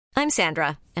I'm Sandra,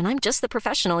 and I'm just the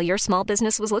professional your small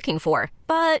business was looking for.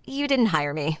 But you didn't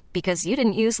hire me because you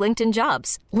didn't use LinkedIn Jobs.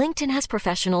 LinkedIn has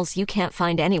professionals you can't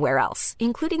find anywhere else,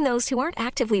 including those who aren't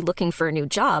actively looking for a new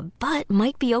job, but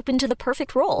might be open to the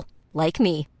perfect role, like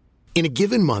me. In a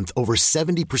given month, over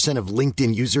 70% of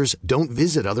LinkedIn users don't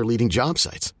visit other leading job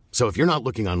sites. So if you're not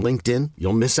looking on LinkedIn,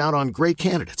 you'll miss out on great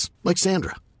candidates like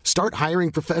Sandra. Start hiring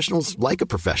professionals like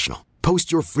a professional. Post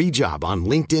your free job on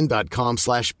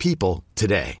linkedin.com/people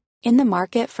today. In the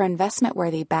market for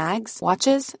investment-worthy bags,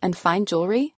 watches, and fine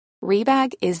jewelry, Rebag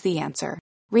is the answer.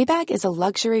 Rebag is a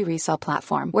luxury resale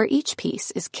platform where each piece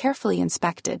is carefully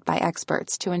inspected by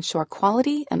experts to ensure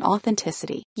quality and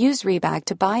authenticity. Use Rebag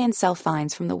to buy and sell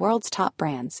finds from the world's top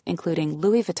brands, including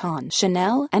Louis Vuitton,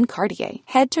 Chanel, and Cartier.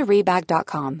 Head to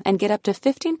Rebag.com and get up to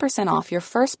 15% off your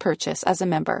first purchase as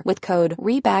a member with code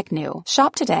REBAGNEW.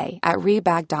 Shop today at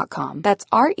Rebag.com. That's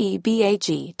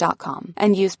REBAG.com.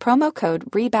 And use promo code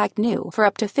REBAGNEW for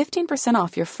up to 15%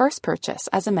 off your first purchase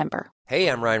as a member. Hey,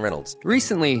 I'm Ryan Reynolds.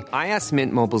 Recently, I asked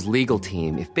Mint Mobile's legal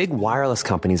team if big wireless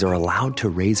companies are allowed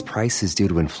to raise prices due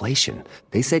to inflation.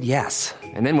 They said yes.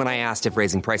 And then when I asked if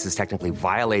raising prices technically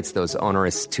violates those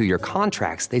onerous two-year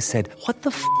contracts, they said, "What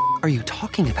the f*** are you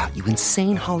talking about, you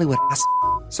insane Hollywood ass?"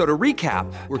 So to recap,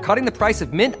 we're cutting the price of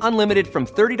Mint Unlimited from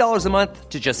 $30 a month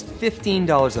to just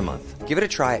 $15 a month. Give it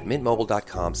a try at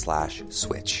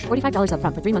mintmobile.com/switch. $45 up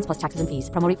front for 3 months plus taxes and fees.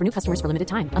 Promo rate for new customers for limited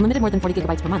time. Unlimited more than 40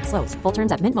 gigabytes per month. Slows full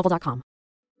terms at mintmobile.com.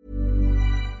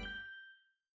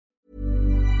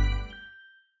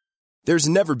 There's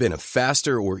never been a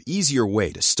faster or easier way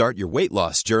to start your weight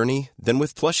loss journey than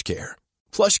with PlushCare.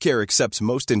 PlushCare accepts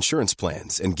most insurance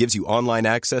plans and gives you online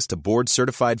access to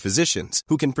board-certified physicians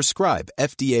who can prescribe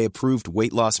FDA-approved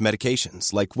weight loss medications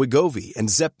like Wegovy and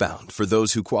Zepbound for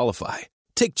those who qualify.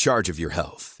 Take charge of your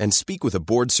health and speak with a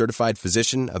board-certified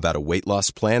physician about a weight loss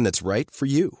plan that's right for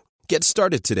you. Get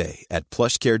started today at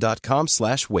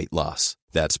plushcare.com/weightloss.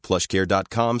 That's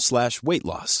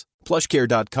plushcare.com/weightloss.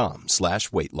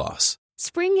 plushcare.com/weightloss.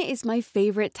 Spring is my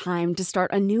favorite time to start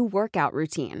a new workout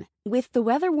routine. With the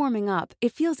weather warming up,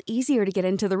 it feels easier to get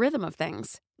into the rhythm of things.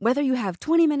 Whether you have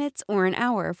 20 minutes or an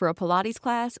hour for a Pilates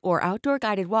class or outdoor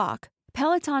guided walk,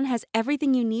 Peloton has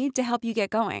everything you need to help you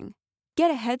get going. Get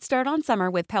a head start on summer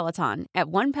with Peloton at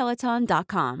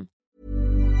onepeloton.com.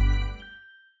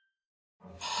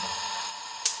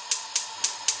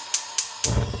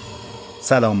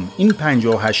 سلام، این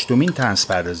 58مین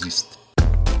طنزپردازی است.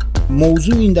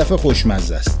 موضوع این دفعه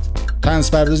خوشمزه است.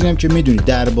 طنزپردازی هم که میدونید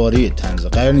درباره طنز،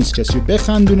 قرار نیست کسی رو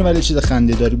بخندونه، ولی چیز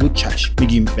خنده‌داری بود چشم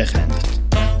میگیم بخندید.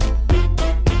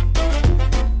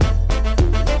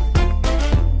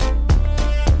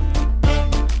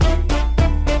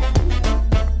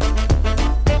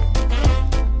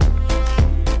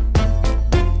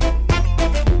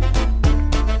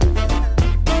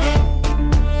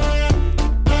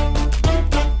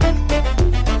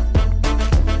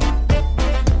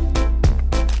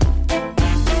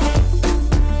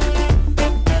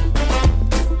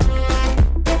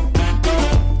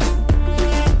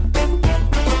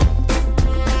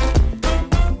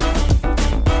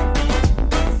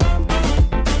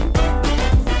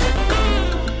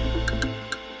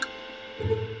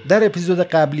 در اپیزود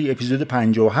قبلی، اپیزود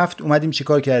 57، اومدیم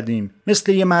چیکار کردیم؟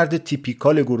 مثل یه مرد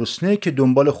تیپیکال گرسنه که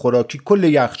دنبال خوراکی کل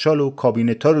یخچال و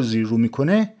کابینتا رو زیر رو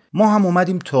میکنه، ما هم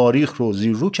اومدیم تاریخ رو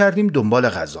زیر رو کردیم دنبال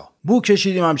غذا. بو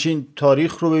کشیدیم همچین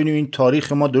تاریخ رو ببینیم این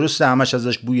تاریخ ما درسته همش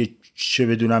ازش بوی چه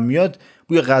بدونم میاد،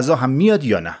 بوی غذا هم میاد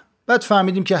یا نه. بعد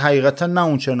فهمیدیم که حقیقتا نه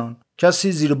اونچنان.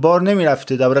 کسی زیر بار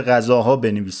نمیرفته درباره غذاها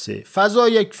بنویسه. فضا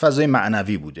یک فضای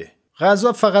معنوی بوده.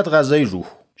 غذا فقط غذای روح.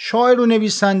 شاعر و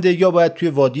نویسنده یا باید توی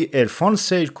وادی عرفان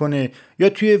سیر کنه یا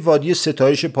توی وادی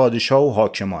ستایش پادشاه و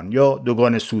حاکمان یا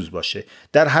دوگان سوز باشه.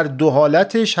 در هر دو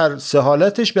حالتش، هر سه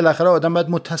حالتش بالاخره آدم باید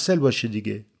متصل باشه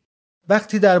دیگه.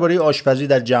 وقتی درباره آشپزی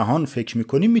در جهان فکر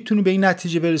میکنیم میتونیم به این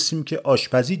نتیجه برسیم که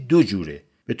آشپزی دو جوره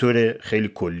به طور خیلی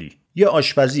کلی. یه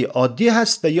آشپزی عادی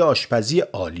هست و یه آشپزی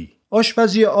عالی.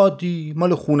 آشپزی عادی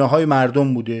مال خونه‌های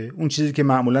مردم بوده، اون چیزی که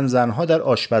معمولاً زنها در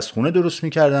آشپزخونه درست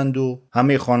می‌کردند و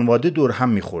همه خانواده دور هم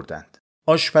می‌خوردند.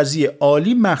 آشپزی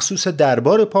عالی مخصوص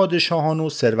دربار پادشاهان و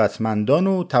ثروتمندان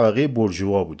و طبقه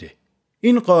بورژوا بوده.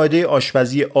 این قاعده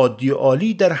آشپزی عادی و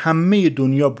عالی در همه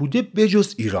دنیا بوده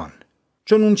بجز ایران.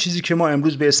 چون اون چیزی که ما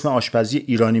امروز به اسم آشپزی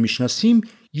ایرانی میشناسیم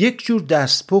یک جور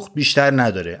دستپخت بیشتر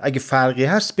نداره. اگه فرقی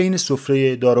هست بین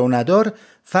سفره دار و ندار،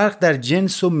 فرق در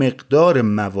جنس و مقدار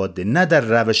مواد، نه در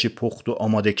روش پخت و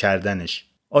آماده کردنش.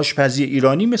 آشپزی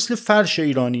ایرانی مثل فرش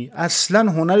ایرانی اصلاً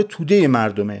هنر توده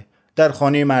مردمه. در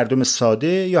خانه مردم ساده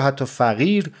یا حتی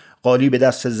فقیر قالی به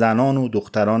دست زنان و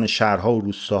دختران شهرها و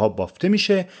روستاها بافته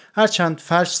میشه، هرچند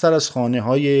فرش سر از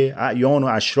خانه‌های اعیان و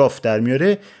اشراف در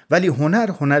میاره، ولی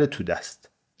هنر تو دست.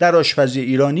 در آشپزی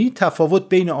ایرانی تفاوت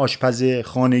بین آشپز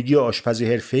خانگی و آشپز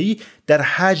حرفه‌ای در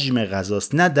حجم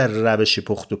غذاست، نه در روش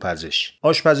پخت و پزش.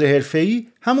 آشپز حرفه‌ای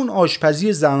همون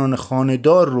آشپزی زنان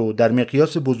خانه‌دار رو در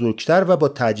مقیاس بزرگتر و با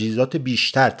تجهیزات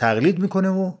بیشتر تقلید میکنه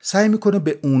و سعی میکنه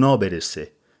به اونا برسه.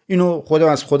 اینو خودم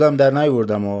از خودم در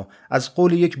نیاوردم و از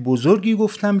قول یک بزرگی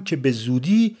گفتم که به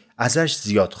زودی ازش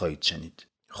زیاد خواهید شنید.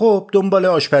 خب دنبال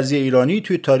آشپزی ایرانی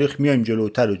توی تاریخ میایم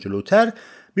جلوتر و جلوتر،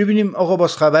 ببینیم آقا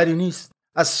باز خبری نیست.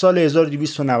 از سال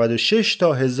 1296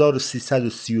 تا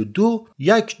 1332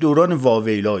 یک دوران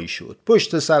واویلایی شد.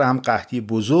 پشت سر هم قحطی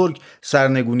بزرگ،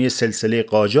 سرنگونی سلسله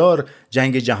قاجار،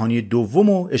 جنگ جهانی دوم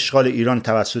و اشغال ایران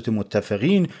توسط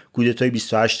متفقین، کودتای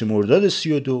 28 مرداد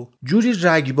 32. جوری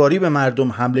رگباری به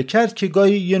مردم حمله کرد که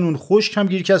گاهی یه نون خشک هم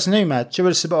گیر کس نیامد، چه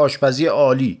برسه به آشپزی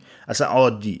عالی، اصلا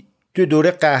عادی. توی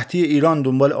دوره قحطی ایران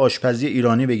دنبال آشپزی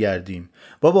ایرانی بگردیم.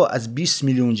 بابا از 20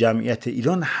 میلیون جمعیت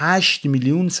ایران 8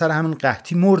 میلیون سر همین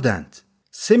قحطی مردند.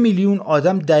 3 میلیون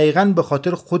آدم دقیقاً به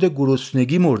خاطر خود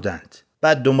گرسنگی مردند.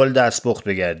 بعد دنبال دستپخت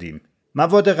بگردیم.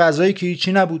 مواد غذایی که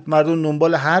هیچی نبود، مردم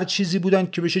دنبال هر چیزی بودن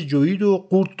که بشه جوید و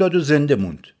قورت داد و زنده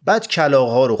موند. بعد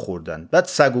کلاغ‌ها رو خوردن، بعد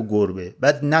سگ و گربه،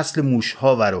 بعد نسل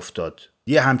موش‌ها ور افتاد.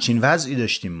 یه همچین وضعی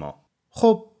داشتیم ما.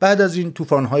 خب بعد از این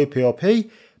طوفان‌های پیاپی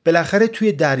بالاخره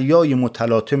توی دریای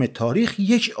متلاطم تاریخ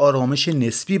یک آرامش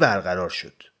نسبی برقرار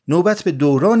شد. نوبت به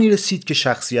دورانی رسید که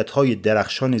شخصیت‌های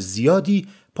درخشان زیادی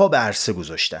پا به عرصه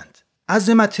گذاشتند.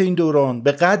 عظمت این دوران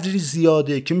به قدری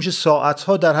زیاده که میشه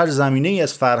ساعتها در هر زمینه‌ای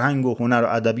از فرهنگ و هنر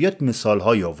و ادبیات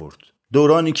مثال‌های آورد.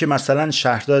 دورانی که مثلا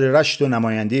شهردار رشت و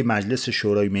نماینده مجلس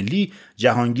شورای ملی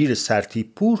جهانگیر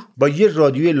سرتیپ‌پور با یه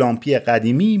رادیوی لامپی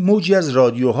قدیمی موجی از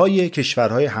رادیوهای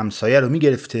کشورهای همسایه رو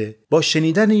میگرفته، با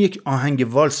شنیدن یک آهنگ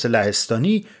والس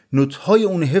لهستانی نوت‌های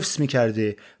اون حفظ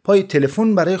میکرده، پای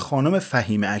تلفن برای خانم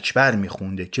فهیم اکبر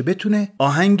میخونده که بتونه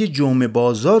آهنگ جمعه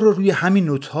بازار رو روی همین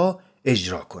نوت‌ها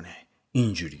اجرا کنه.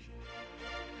 اینجوری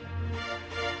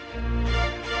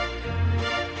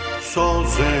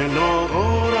سازه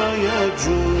ناغارای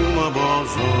جوم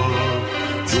بازار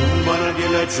جوم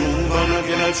نگله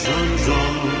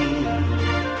جان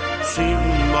سیم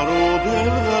مرو دل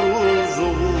ورو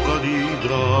زوغ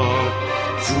دیدرا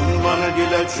جوم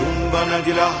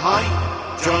نگله های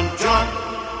جان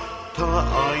تا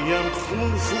آیم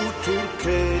خون فوتو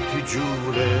که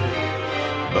تجوره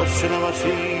بس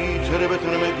نواسی تره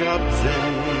بتنم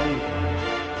گبزن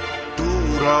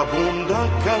دورا بوندا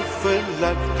کفه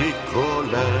لفتی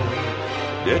کوله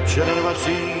دیچه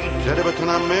نواسی تره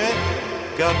بتنم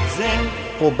گبزن.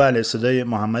 خب بله، صدای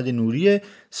محمد نوریه،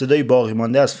 صدای باقی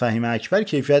مانده از فهیم اکبر،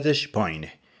 کیفیتش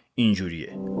پایینه. اینجوریه.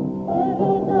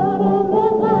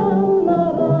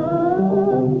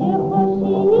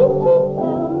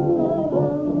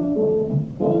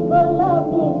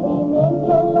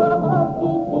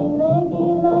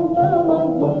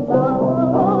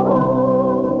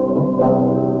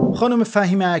 خانم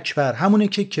فهیم اکبر همونه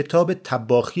که کتاب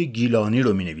طباخی گیلانی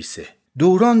رو می نویسه.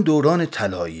 دوران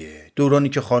طلاییه، دورانی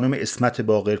که خانم اسمت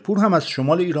باقرپور هم از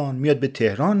شمال ایران میاد به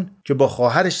تهران که با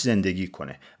خواهرش زندگی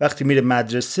کنه. وقتی میره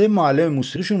مدرسه معلم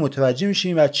موسیقیشون متوجه میشه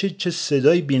این بچه چه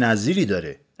صدای بی‌نظیری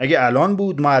داره. اگه الان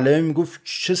بود معلم میگفت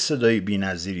چه صدای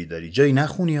بی‌نظیری داری، جایی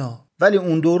نخونی ها. ولی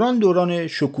اون دوران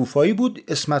شکوفایی بود.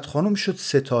 اسمت خانم شد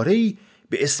ستاره‌ای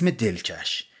به اسم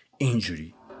دلکش.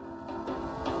 اینجوری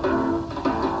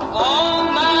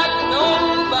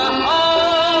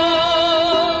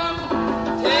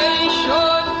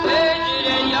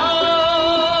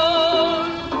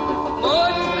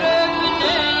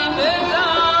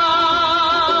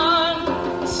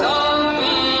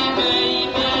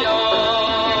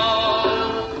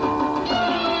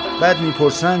بعد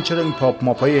میپرسن چرا این پاپ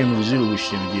ماپای امروزی رو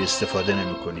گوش نمیدی، استفاده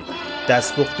نمیکنی،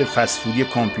 دستپخت فسفودی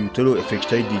کامپیوتر و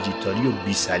افکتای دیجیتالی و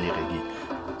بی سلیقگی.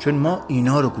 چون ما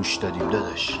اینا رو گوش دادیم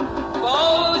داداش.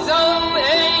 بازم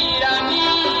ای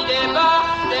رمید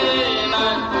بخت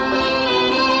من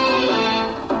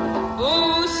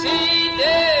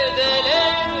بوسیده دل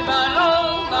منو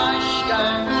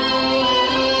مشکن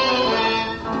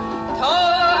تا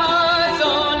از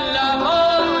آن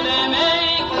لبان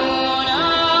میگونم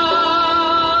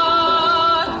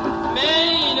می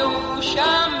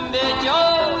نوشم به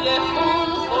جای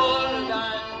خون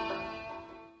خوردن.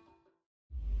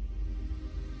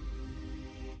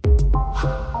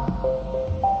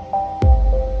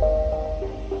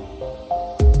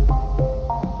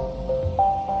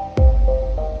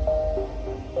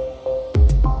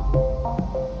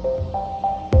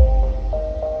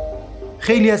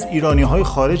 خیلی از ایرانی‌های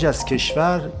خارج از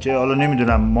کشور که حالا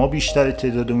نمیدونم ما بیشتر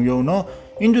تعدادمون یا اونا،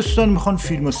 این دوستان میخوان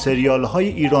فیلم و سریال‌های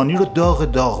ایرانی رو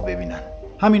داغ ببینن.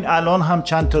 همین الان هم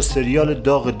چند تا سریال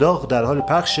داغ در حال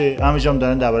پخشه، همه جام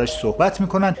دارن دربارش صحبت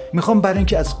میکنن. میخوام برای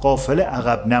اینکه از قافله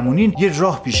عقب نمونین یه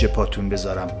راه پیش پاتون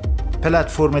بذارم.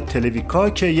 پلتفرم تلویکا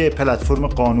که یه پلتفرم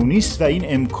قانونی است و این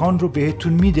امکان رو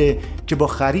بهتون میده که با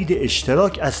خرید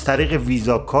اشتراک از طریق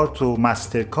ویزا کارت و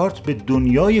مستر کارت به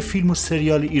دنیای فیلم و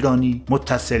سریال ایرانی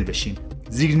متصل بشین.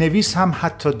 زیرنویس هم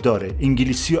حتی داره،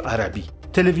 انگلیسی و عربی.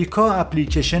 تلویکا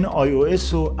اپلیکیشن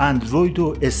iOS و اندروید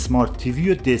و اسمارت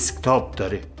تیوی و دسکتاپ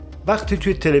داره. وقتی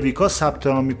توی تلویکا ثبت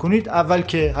نام میکنید، اول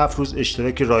که 7 روز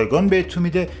اشتراک رایگان بهتون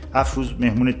میده، 7 روز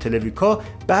مهمون تلویکا.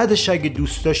 بعدش اگه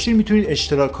دوست داشتین میتونید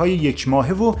اشتراک های 1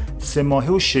 ماهه و 3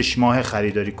 ماهه و 6 ماهه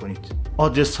خریداری کنید.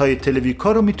 آدرس های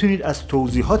تلویکا رو میتونید از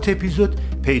توضیحات اپیزود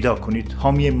پیدا کنید.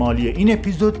 حامی مالی این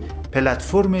اپیزود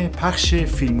پلتفرم پخش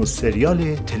فیلم و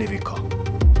سریال تلویکا.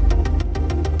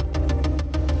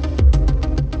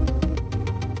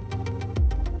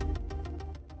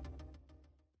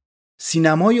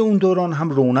 سینمای اون دوران هم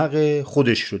رونق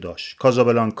خودش رو داشت.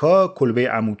 کازابلانکا، کلبه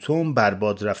عموتوم،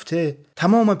 برباد رفته.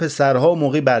 تمام پسرها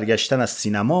موقع برگشتن از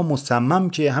سینما مصمم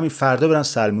که همین فردا برن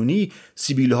سلمونی،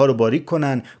 سیبیل‌ها رو باریک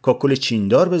کنن، کاکل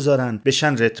چیندار بذارن،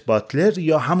 بشن رت باتلر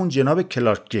یا همون جناب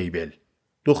کلارک گیبل.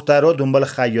 دخترها دنبال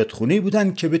خیاط خونه‌ای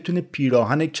بودن که بتونه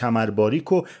پیراهن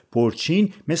کمرباریک و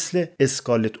پرچین مثل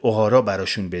اسکالت اوهارا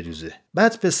براشون بدوزه.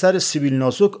 بعد پسر سیبیل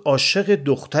نازک عاشق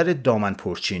دختر دامن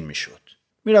پرچین میشد.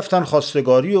 میرفتن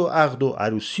خواستگاری و عقد و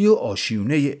عروسی و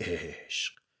آشیونه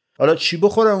عشق. حالا چی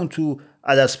بخورن اون تو؟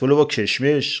 عدس پلو با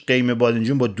کشمش، قیم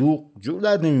بادنجون با دوغ، جور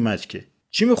در نمیمد که.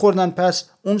 چی میخوردن پس؟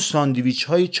 اون ساندویچ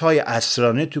های چای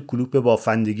عصرانه تو کلوپ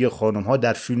بافندگی خانم ها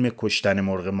در فیلم کشتن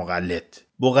مرغ مقلد،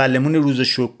 بوقلمون روز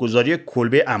شوک‌گذاری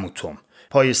کلبه عموتوم،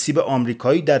 پای سیب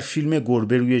آمریکایی در فیلم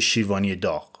گربه روی شیروانی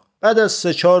داغ. بعد از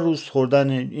 3-4 روز خوردن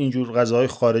اینجور غذاهای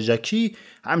خارجکی،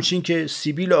 همچین که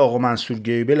سیبیل آقا منصور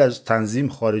گیبل از تنظیم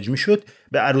خارج میشد،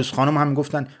 به عروس خانم هم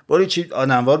گفتن باری چی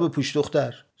آدموار بپوش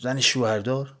دختر، زن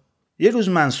شوهردار. یه روز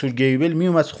منصور گیبل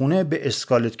میومد خونه، به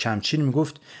اسکالت کمچین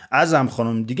میگفت اعظم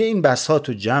خانم دیگه این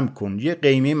بساطو جمع کن، یه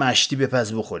قیمه مشتی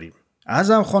بپز بخوریم.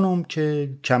 اعظم خانم که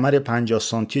کمر 50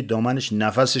 سانتی دامنش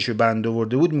نفسشو بند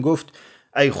آورده بود میگفت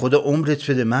ای خدا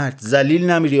عمرت بده مرد، ذلیل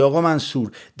نمیری آقا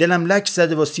منصور، دلم لک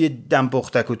زده واسه دم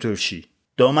پختک و ترشی.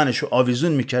 دامنشو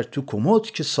آویزون میکرد تو کمد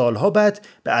که سالها بعد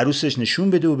به عروسش نشون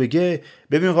بده و بگه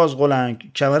ببین قاز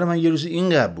قلنگ، کمر من یه روز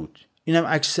اینقدر بود. اینم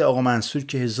عکس آقا منصور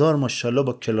که 1000 ماشاءالله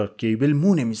با کلارک گیبل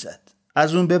مونه میزد.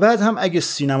 از اون به بعد هم اگه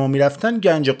سینما میرفتن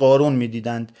گنج قارون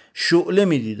میدیدند، شعله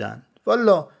میدیدند.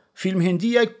 والا فیلم هندی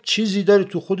یک چیزی داره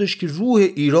تو خودش که روح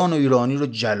ایران و ایرانی رو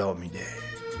جلا میده.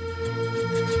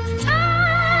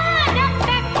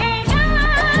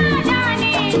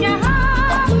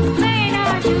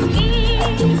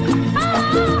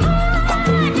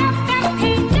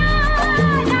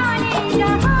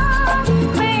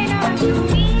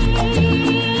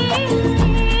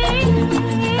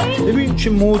 ببین چه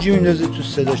موجی میندازه تو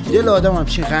صداش، دل آدم هم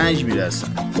چه رنج میده اصلا.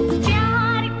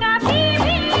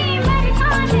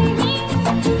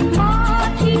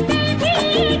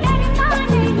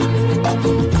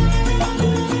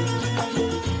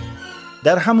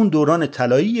 در همون دوران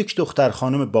طلایی یک دختر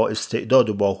خانم با استعداد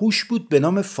و باهوش بود به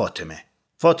نام فاطمه.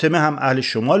 فاطمه هم اهل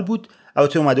شمال بود،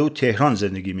 البته اومده بود تهران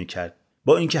زندگی میکرد.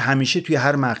 با اینکه همیشه توی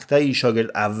هر مقطعی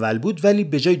شاگرد اول بود، ولی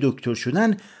به جای دکتر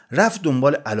شدن رفت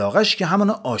دنبال علاقش که همان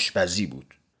آشپزی بود.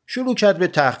 شروع کرد به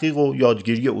تحقیق و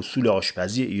یادگیری اصول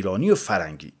آشپزی ایرانی و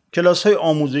فرنگی. کلاس‌های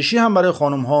آموزشی هم برای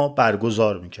خانم‌ها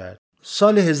برگزار میکرد.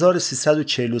 سال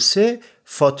 1343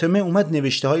 فاطمه اومد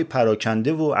نوشته‌های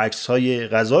پراکنده و عکس‌های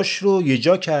غذاش رو یه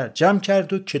جا جمع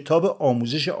کرد و کتاب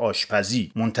آموزش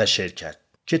آشپزی منتشر کرد.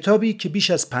 کتابی که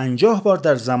بیش از 50 بار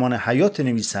در زمان حیات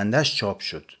نویسندش چاپ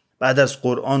شد. بعد از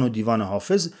قرآن و دیوان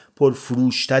حافظ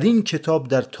پرفروشترین کتاب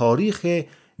در تاریخ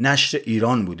نشر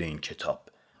ایران بوده این کتاب.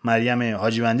 مریم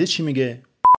حاجی بنده چی میگه؟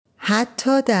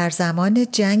 حتی در زمان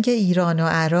جنگ ایران و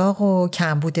عراق و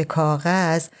کمبود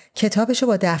کاغذ کتابشو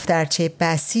با دفترچه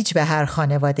بسیج به هر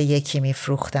خانواده یکی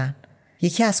میفروختن.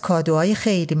 یکی از کادوهای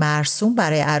خیلی مرسوم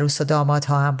برای عروس و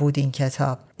دامادها هم بود این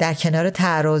کتاب. در کنار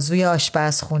ترازوی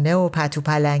آشپزخونه و پتو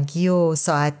پلنگی و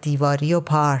ساعت دیواری و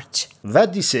پارچ و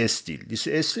دیس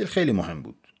استیل خیلی مهم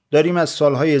بود. داریم از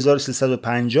سالهای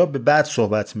 1350 به بعد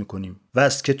صحبت میکنیم و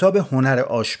از کتاب هنر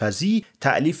آشپزی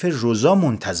تألیف روزا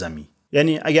منتظمی.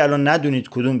 یعنی اگه الان ندونید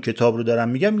کدوم کتاب رو دارم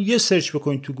میگم، یه سرچ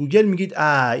بکنید تو گوگل، میگید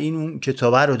این اون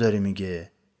کتابه رو داره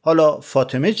میگه. حالا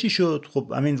فاطمه چی شد؟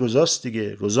 خب همین روزاست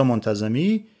دیگه. روزا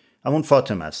منتظمی همون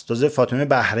فاطمه است. تازه فاطمه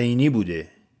بحرینی بوده.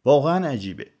 واقعا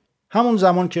عجیبه. همون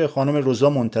زمان که خانم روزا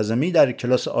منتظمی در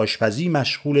کلاس آشپزی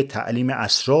مشغول تعلیم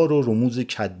اسرار و رموز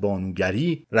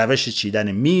کدبانوگری، روش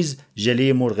چیدن میز،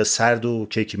 ژله مرغ سرد و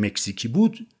کیک مکزیکی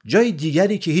بود، جای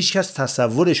دیگری که هیچکس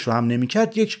تصورش رو هم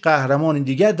نمی‌کرد یک قهرمان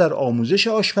دیگر در آموزش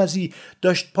آشپزی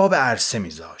داشت پا به عرصه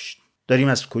می‌ذاشت. داریم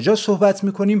از کجا صحبت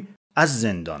می‌کنیم؟ از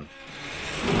زندان.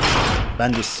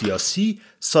 بند سیاسی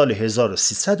سال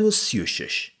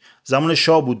 1336. زمان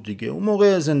شاه بود دیگه. اون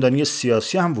موقع زندانی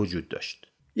سیاسی هم وجود داشت.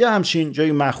 یه همچین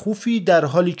جای مخوفی در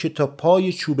حالی که تا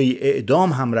پای چوبه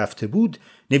اعدام هم رفته بود،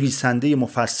 نویسنده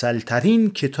مفصل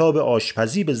ترین کتاب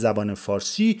آشپزی به زبان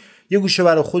فارسی یه گوشه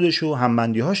برای خودش و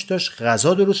همبندی‌هاش داشت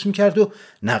غذا درست می‌کرد و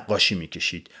نقاشی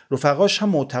می‌کشید. رفقاش هم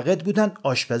معتقد بودن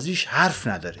آشپزیش حرف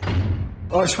نداره.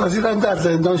 آشپزی رو در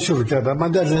زندان شروع کردم.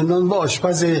 من در زندان با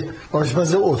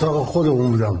آشپز اتاق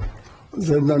خودمون بودم.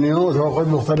 زندانی‌ها اتاق‌های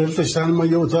مختلف داشتن، ما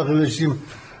یه اتاقی داشتیم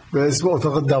به اسم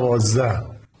اتاق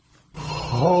 12.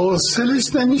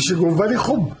 حاصلش نمیشه گفت، ولی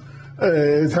خب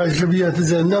تجربیات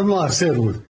زندان موثر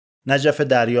بود. نجف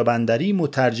دریابندری،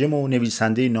 مترجم و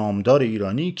نویسنده نامدار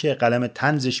ایرانی که قلم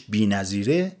طنزش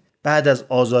بی‌نظیره، بعد از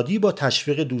آزادی با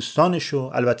تشویق دوستانش و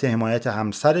البته حمایت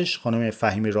همسرش خانم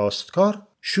فهیمی راستکار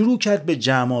شروع کرد به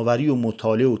جمع‌آوری و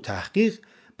مطالعه و تحقیق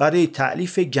برای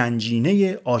تألیف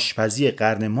گنجینه آشپزی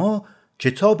قرن ما،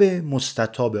 کتاب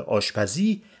مستطاب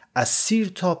آشپزی از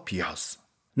سیر تا پیاز.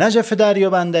 نجف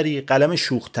دریابندری قلم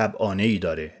شوخ طبعانه‌ای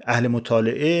داره. اهل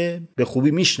مطالعه به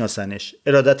خوبی میشناسنش.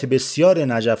 ارادت بسیار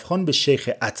نجف خان به شیخ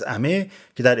اطعمه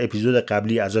که در اپیزود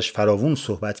قبلی ازش فراوون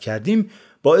صحبت کردیم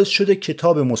باعث شده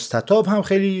کتاب مستطاب هم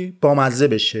خیلی بامزه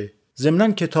بشه.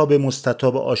 ضمناً کتاب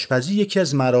مستطاب آشپزی یکی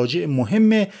از مراجع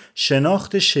مهم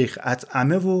شناخت شیخ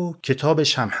اطعمه و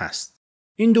کتابش هم هست.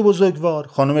 این دو بزرگوار،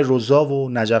 خانم روزا و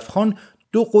نجف خان،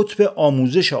 دو قطب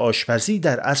آموزش آشپزی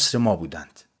در عصر ما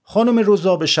بودند. خانم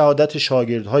روزا به شهادت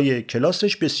شاگردهای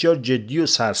کلاسش بسیار جدی و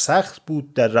سرسخت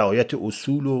بود در رعایت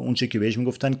اصول و اونچه که بهش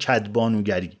میگفتن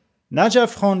کدبانوگری.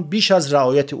 نجف خان بیش از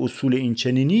رعایت اصول این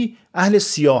چنینی اهل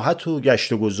سیاحت و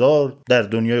گشت و گذار در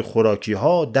دنیای خوراکی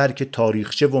ها، درک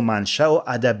تاریخچه و منشأ و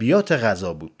ادبیات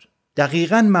غذا بود.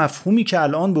 دقیقاً مفهومی که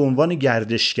الان به عنوان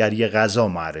گردشگری غذا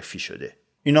معرفی شده.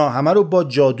 اینا همه رو با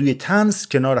جادوی طنز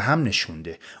کنار هم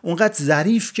نشونده. اونقدر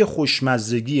ظریف که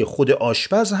خوشمزگی خود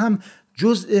آشپز هم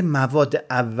جزء مواد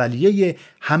اولیه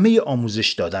همه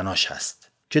آموزش دادناش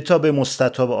هست. کتاب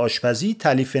مستطاب آشپزی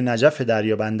تالیف نجف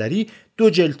دریابندری، 2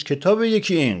 جلد کتاب،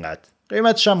 یکی اینقدر.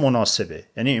 قیمتش هم مناسبه،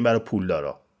 یعنی این برای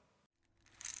پولدارا.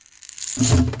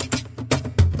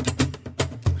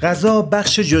 غذا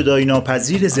بخش جدایی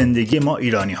ناپذیر زندگی ما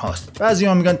ایرانی هاست.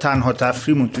 بعضی‌ها میگن تنها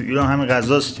تفریحمون تو ایران همین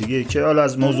غذاست دیگه، که حالا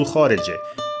از موضوع خارجه.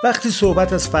 وقتی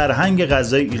صحبت از فرهنگ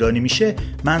غذای ایرانی میشه،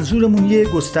 منظورمون یه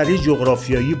گستره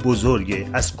جغرافیایی بزرگه.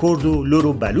 از کرد و لر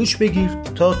و بلوچ بگیر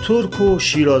تا ترک و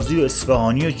شیرازی و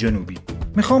اصفهانی و جنوبی.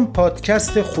 میخوام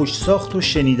پادکست خوشساخت و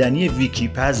شنیدنی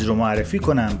ویکی‌پز رو معرفی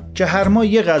کنم که هر ماه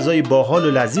یه غذای باحال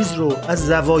و لذیذ رو از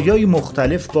زوایای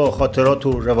مختلف با خاطرات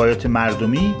و روایات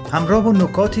مردمی همراه با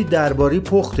نکاتی درباره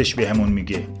پختش بهمون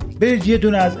میگه. برید یه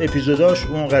دونه از اپیزوداش،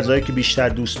 اون غذایی که بیشتر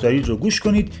دوست دارید رو گوش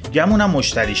کنید، گمونم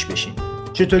مشتریش بشین.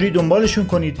 چطوری دنبالشون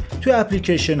کنید؟ تو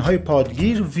اپلیکیشن های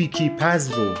پادگیر ویکی‌پز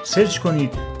رو سرچ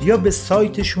کنید یا به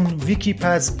سایتشون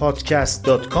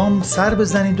wikipazpodcast.com سر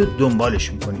بزنید و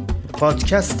دنبالشون کنید.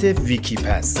 پادکست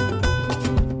ویکی‌پز.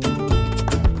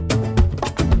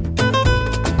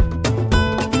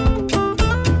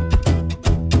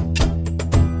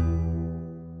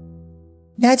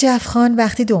 نجف خان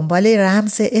وقتی دنبال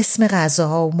رمز اسم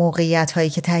غذاها و موقعیت‌هایی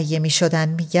که تهیه می‌شدن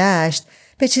میگشت،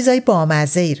 به چیزای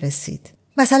بامزه‌ای رسید.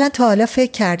 مثلا تا حالا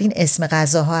فکر کردین اسم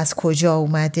غذاها از کجا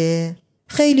اومده؟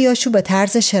 خیلیاشو به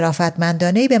طرز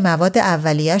شرافتمندانه‌ای به مواد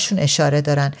اولیه‌شون اشاره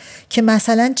دارن که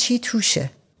مثلا چی توشه.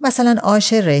 مثلا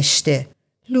آش رشته،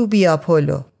 لوبیا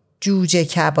پلو، جوجه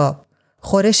کباب،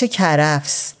 خورش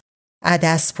کرفس،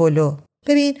 عدس پلو.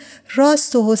 ببین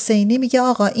راست و حسینی میگه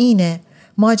آقا اینه،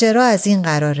 ماجرا از این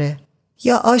قراره.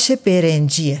 یا آش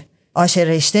برنجیه، آش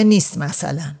رشته نیست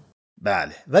مثلا.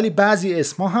 بله، ولی بعضی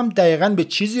اسما هم دقیقاً به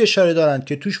چیزی اشاره دارن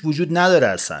که توش وجود نداره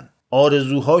اصلا.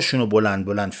 آرزوهاشونو بلند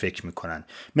بلند فکر میکنن.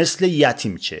 مثل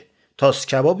یتیمچه، تاس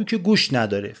کبابی که گوشت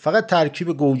نداره، فقط ترکیب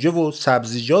گوجه و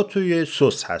سبزیجات و یه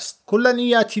سس هست. کلاً این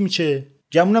یتیمچه.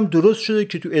 گمونم درست شده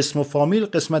که تو اسم و فامیل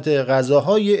قسمت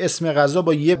غذاها یه اسم غذا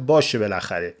با یه باشه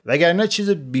بالاخره، وگرنه چیز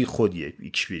بی خودیه،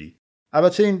 بیکفیری.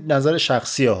 البته این نظر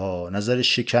شخصیه ها، نظر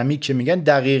شکمی که میگن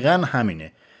دقیقاً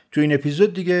همینه. تو این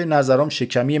اپیزود دیگه نظرام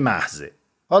شکمی محضه.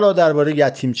 حالا درباره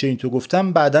یتیمچه این تو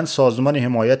گفتم، بعدن سازمان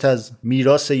حمایت از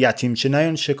میراث یتیمچه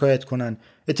نیان شکایت کنن.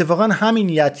 اتفاقا همین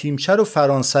یتیمچه رو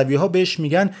فرانسوی ها بهش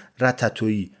میگن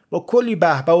رتاتویی، با کلی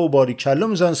بهبه و باریکلا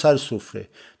میذارن سر سفره،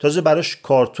 تازه براش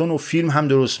کارتون و فیلم هم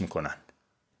درست میکنن.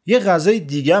 یه غذای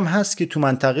دیگه هم هست که تو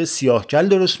منطقه سیاهکل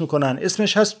درست میکنن،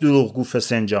 اسمش هست دروغگو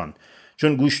فسنجان.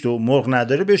 چون گوشت و مرغ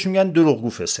نداره بهش میگن دروغگو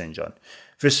فسنجان.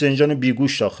 فسنجان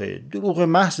بیگوشت آخه، دروغ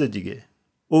محض دیگه.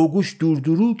 اوگوشت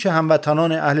دوردورو که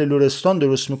هموطنان اهل لرستان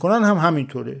درست میکنن هم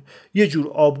همینطوره، یه جور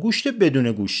آبگوشت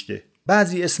بدون گوشته.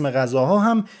 بعضی اسم غذاها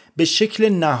هم به شکل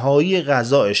نهایی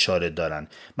غذا اشاره دارن.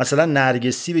 مثلا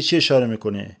نرگسی به چی اشاره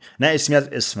میکنه؟ نه اسمی از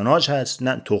اسفناج هست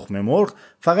نه تخم مرغ،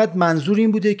 فقط منظور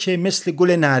این بوده که مثل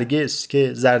گل نرگس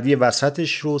که زردی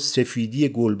وسطش رو سفیدی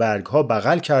گلبرگ ها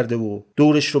بغل کرده و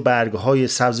دورش رو برگ های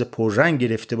سبز پررنگ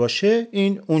گرفته باشه،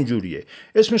 این اونجوریه،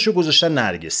 اسمش رو گذاشتن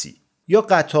نرگسی. یا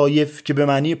قطایف که به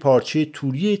معنی پارچه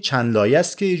توری چند لایه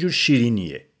است که یه جور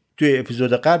شیرینیه. توی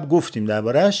اپیزود قبل گفتیم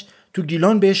دربارش. تو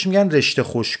گیلان بهش میگن رشته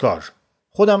خشکار.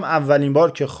 خودم اولین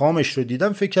بار که خامش رو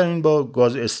دیدم فکر کردم این با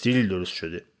گاز استریل درست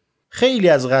شده. خیلی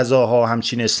از غذاها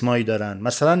همچین اسمایی دارن.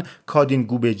 مثلا کادین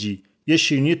گوبجی یه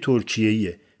شیرینی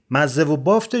ترکیه‌ایه، مزه و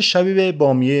بافتش شبیه به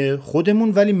بامیه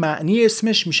خودمون، ولی معنی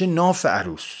اسمش میشه ناف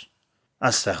عروس.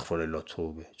 استغفرالله،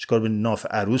 توبه، چیکار به ناف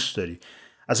عروس داری؟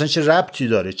 اصلا چه ربطی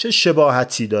داره؟ چه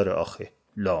شباهتی داره آخه؟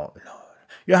 لا.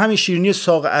 یا همین شیرینی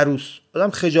ساق عروس، آدم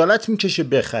خجالت میکشه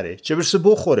بخره، چه برسه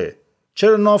بخوره.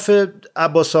 چرا ناف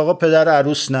عباس آقا پدر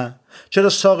عروس نه؟ چرا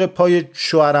ساق پای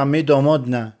شوهرعمه داماد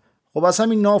نه؟ خب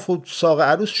اصلا این ناف و ساق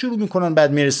عروس شروع میکنن،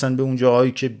 بعد میرسن به اون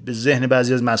جاهایی که به ذهن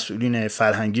بعضی از مسئولین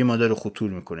فرهنگی ما داره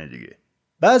خطور میکنه دیگه.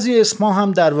 بعضی اسمها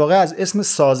هم در واقع از اسم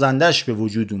سازندش به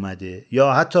وجود اومده،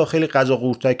 یا حتی خیلی غذا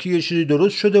قورتکی یه چیزی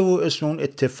درست شده و اسم اون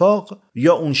اتفاق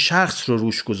یا اون شخص رو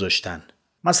روش گذاشتن.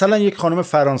 مثلا یک خانم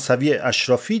فرانسوی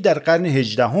اشرافی در قرن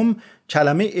 18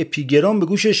 کلمه اپیگرام به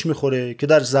گوشش میخوره که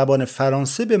در زبان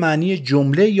فرانسه به معنی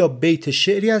جمله یا بیت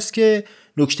شعری است که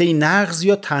نکته نغز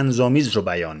یا طنزآمیز رو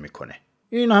بیان میکنه.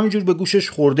 این همینجور به گوشش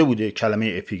خورده بوده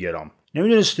کلمه اپیگرام،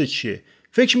 نمیدونسته چیه،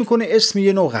 فکر میکنه اسم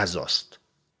یه نوع غذاست.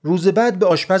 روز بعد به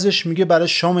آشپزش میگه برای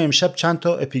شام امشب چند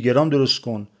تا اپیگرام درست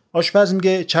کن. آشپز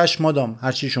میگه چشم مادام،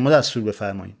 هرچی شما دستور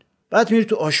بفرمایید. بعد میره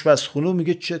تو آشپزخونه و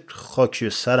میگه چه خاکی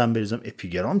سرم بریزم،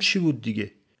 اپیگرام چی بود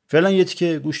دیگه؟ فعلا یه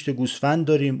تیکه گوشت گوسفند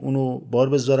داریم، اونو بار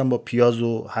بذارم با پیاز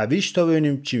و هویج تا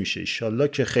ببینیم چی میشه، انشالله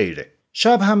که خیره.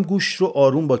 شب هم گوشت رو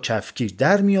آروم با کفگیر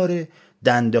در میاره،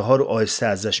 دنده ها رو آهسته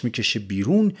ازش میکشه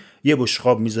بیرون، یه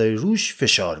بشقاب میذاره روش،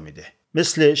 فشار میده.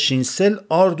 مثل شینسل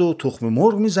آرد و تخم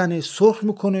مرغ میزنه، سرخ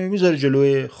میکنه، میذاره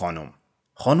جلوی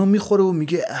خانم میخوره و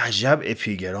میگه عجب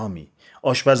اپیگرامی.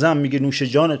 آشپزم میگه نوش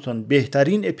جانتان،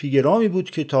 بهترین اپیگرامی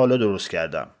بود که تا حالا درست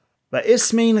کردم. و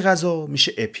اسم این غذا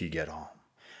میشه اپیگرام.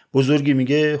 بزرگی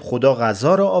میگه خدا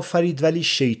غذا را آفرید ولی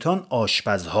شیطان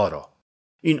آشپزها را.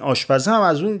 این آشپز هم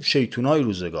از اون شیطونای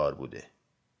روزگار بوده.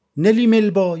 نلی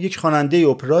ملبا یک خواننده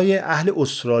اپرای اهل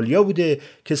استرالیا بوده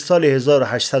که سال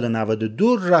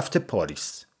 1892 رفته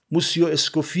پاریس. موسیو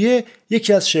اسکوفیه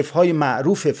یکی از شف‌های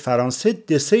معروف فرانسه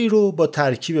دسری رو با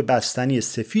ترکیب بستنی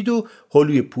سفید و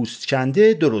هلوی پوست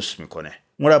کنده درست میکنه.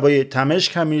 مربای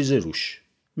تمشک هم میریزه روش.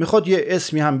 میخواد یه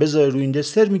اسمی هم بذاره روی این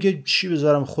دسر، میگه چی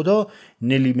بذارم خدا؟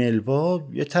 نلی ملبا.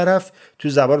 یه طرف تو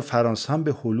زبان فرانسه هم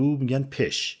به هلو میگن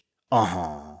پش.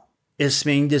 آها، اسم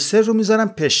این دسر رو میذارم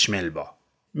پش ملبا.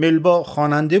 ملبا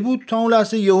خواننده بود، تا اون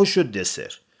لحظه یهو شد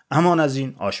دسر. امان از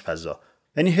این آشپزا.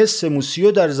 یعنی حس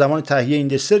موسیو در زمان تهیه این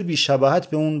دسر بی شباهت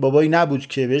به اون بابایی نبود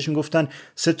که بهش میگفتن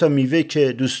 3 تا میوه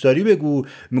که دوست داری بگو،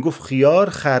 میگفت خیار،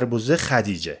 خربزه،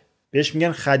 خدیجه. بهش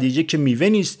میگن خدیجه که میوه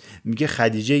نیست، میگه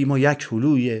خدیجه ای ما یک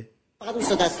هلویه. فقط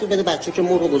دوستا دستور بده بچه که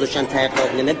مرغ گذاشتن ته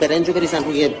قابلمه، برنجو بریزن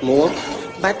روی مرغ،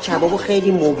 بعد کبابو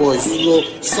خیلی موازی و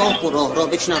صاف و راه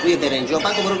بچینن روی برنجا،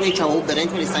 بعد دوباره روی کبابو برنج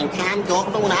بریزن که هم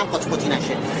داغ بمونه هم قاطی قاطی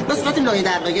نشه، به صورت لایه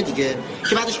در لایه دیگه.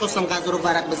 که بعدش خواستم غذا رو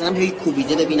ورق بزنم، هی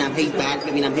کوبیده ببینم، هی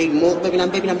برگ ببینم، هی مرغ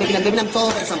ببینم تا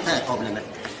برسم ته قابلمه.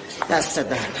 دست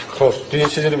درد. خب تو یه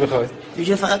چیزی رو بخوای؟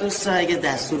 دیگه فقط دوستا اگه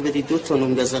دستور بدی 2 تا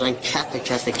نون بذارن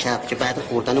کف که بعد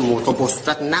خوردن مرغ با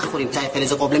صورت نخوریم ته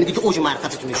فلز قابلمه، دیگه اوج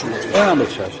معرفتتون نشون بدید.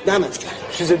 دمت گرم.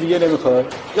 چیز دیگه نمیخوای؟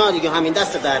 نه دیگه همین،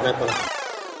 دست درد نکنه.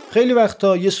 خیلی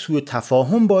وقتا یه سوء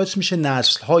تفاهم باعث میشه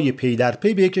نسل‌های پی در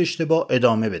پی به یک اشتباه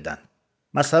ادامه بدن.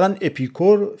 مثلا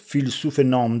اپیکور، فیلسوف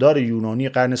نامدار یونانی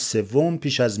قرن 3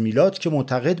 پیش از میلاد که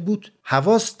معتقد بود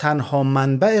حواس تنها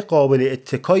منبع قابل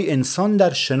اتکای انسان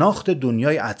در شناخت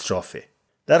دنیای اطرافه.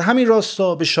 در همین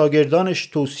راستا به شاگردانش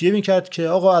توصیه میکرد که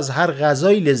آقا از هر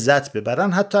غذایی لذت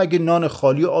ببرن، حتی اگه نان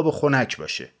خالی و آب خنک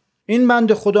باشه. این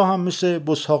بنده خدا هم مثل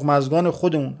بسحاق مزگان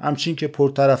خودمون، همچین که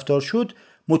پرطرفدار شد،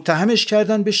 متهمش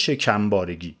کردن به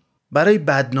شکمبارگی. برای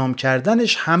بدنام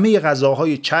کردنش همه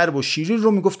غذاهای چرب و شیرین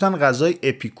رو میگفتن غذای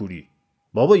اپیکوری.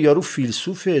 بابا یارو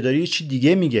فیلسوفه، داره یه چی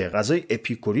دیگه میگه. غذای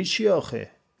اپیکوری چی آخه؟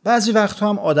 بعضی وقتا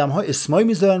هم آدم‌ها اسمایی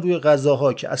میذارن روی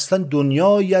غذاها که اصلا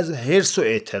دنیایی از حرص و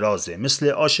اعتراضه، مثل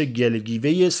آش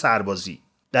گلگیوه سربازی.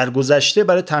 در گذشته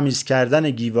برای تمیز کردن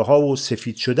گیوه ها و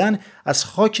سفید شدن از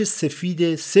خاک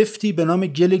سفید سفتی به نام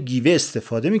گل گیوه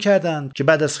استفاده می‌کردند که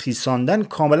بعد از خیساندن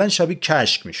کاملا شبیه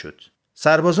کشک می‌شد.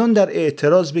 سربازان در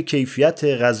اعتراض به کیفیت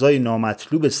غذای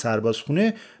نامطلوب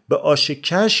سربازخونه به آش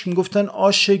کشک میگفتن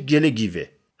آش گل گیوه.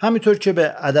 همینطور که به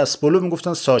عدس پلو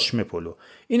میگفتن ساچمه پلو.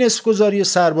 این اسمگذاری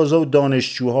سربازا و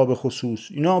دانشجوها به خصوص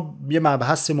اینا یه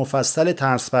مبحث مفصل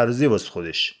طنزپردازی واسه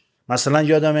خودش. مثلا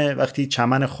یادمه وقتی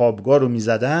چمن خوابگاه رو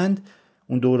میزدند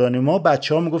اون دوران ما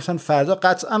بچه‌ها میگفتن فردا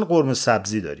قطعاً قرمه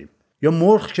سبزی داریم، یا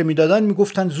مرغ که میدادن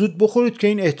میگفتن زود بخورید که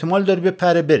این احتمال داره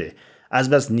بپره بره، از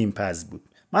بس نیم پز بود.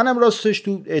 منم راستش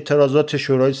تو اعتراضات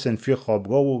شورای صنفی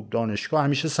خوابگاه و دانشگاه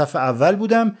همیشه صف اول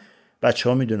بودم.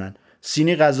 بچه‌ها میدونن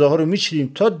سینی غذاها رو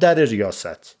میچیدیم تا در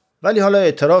ریاست. ولی حالا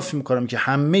اعتراف میکنم که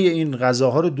همه این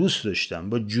غذاها رو دوست داشتم،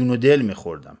 با جون و دل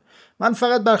میخوردم. من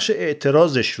فقط بخش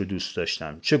اعتراضش رو دوست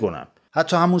داشتم. چه کنم؟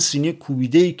 حتی همون سینی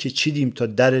کوبیده‌ای که چیدیم تا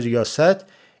در ریاست،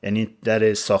 یعنی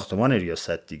در ساختمان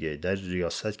ریاست دیگه، در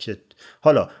ریاست که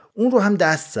حالا اون رو هم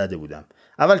دست زده بودم.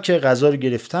 اول که غذا رو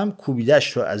گرفتم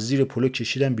کوبیده‌اش رو از زیر پلو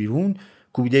کشیدم بیرون.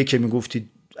 کوبیده‌ای که میگفتید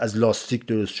از لاستیک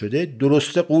درست شده،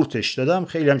 درسته قورتش دادم،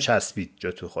 خیلی هم چسبید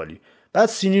جا تو خالی. بعد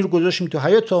سینی رو گذاشتیم تو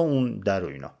حیاط تا اون در و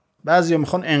اینا. بعضیا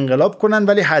میخوان انقلاب کنن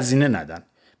ولی هزینه ندن.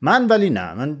 من ولی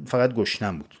نه، من فقط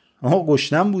گشنم بود.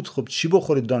 گشنم بود، خب چی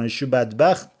بخوره دانشجو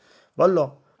بدبخت؟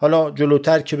 والا حالا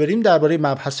جلوتر که بریم درباره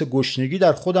مبحث گشنگی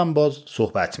در خودم باز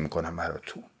صحبت میکنم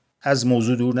براتون. از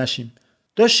موضوع دور نشیم.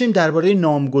 داشتیم درباره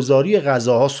نامگذاری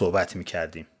غذاها صحبت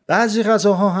میکردیم. بعضی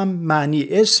غذاها هم معنی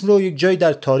اسم رو یک جای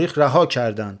در تاریخ رها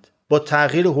کردند. با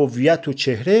تغییر هویت و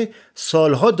چهره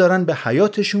سالها دارن به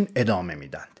حیاتشون ادامه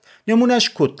میدند.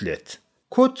 نمونش کتلت.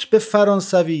 کت به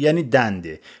فرانسوی یعنی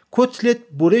دنده. کتلت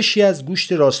برشی از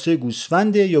گوشت راسته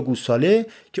گوسفند یا گوساله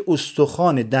که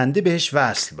استخوان دنده بهش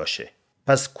وصل باشه.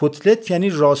 پس کتلت یعنی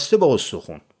راسته با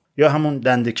استخون، یا همون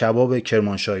دنده کباب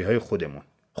کرمانشاهی های خودمون.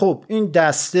 خب این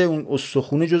دسته اون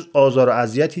استخونه جز آزار و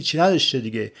اذیتی چی نداشته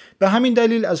دیگه، به همین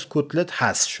دلیل از کتلت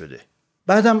حذف شده.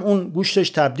 بعدم اون گوشتش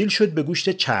تبدیل شد به گوشت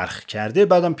چرخ کرده،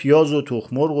 بعدم پیاز و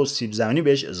تخم مرغ و سیب زمینی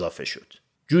بهش اضافه شد،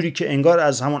 جوری که انگار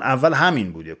از همون اول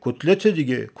همین بوده، کتلت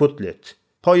دیگه، کتلت.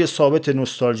 پای ثابت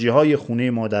نوستالژی های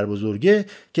خونه مادر بزرگه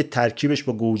که ترکیبش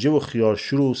با گوجه و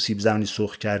خیارشور و سیب زمینی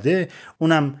سرخ کرده،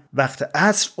 اونم وقت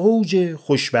عصر اوج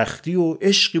خوشبختی و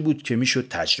عشقی بود که میشد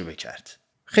تجربه کرد.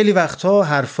 خیلی وقتها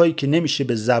حرفایی که نمیشه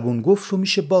به زبون گفت رو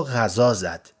میشه با غذا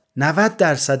زد.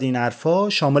 90% این حرفا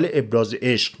شامل ابراز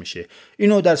عشق میشه.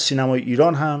 اینو در سینمای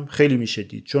ایران هم خیلی میشه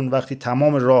دید، چون وقتی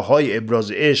تمام راههای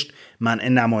ابراز عشق منع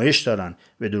نمایش دارن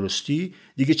به درستی،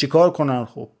 دیگه چیکار کنن؟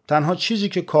 خب تنها چیزی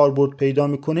که کاربرد پیدا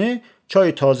میکنه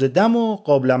چای تازه دم و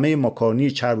قابلمه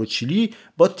ماکارونی چرب و چیلی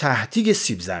با ته‌دیگ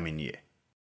سیب زمینیه.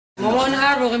 مامان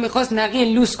هر موقع میخواست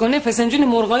نقی لوس کنه فسنجون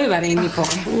مرغابی برای این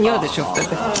میپاخت. یادش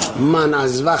افتاده. من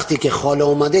از وقتی که خاله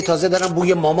اومده تازه دارم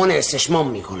بوی مامان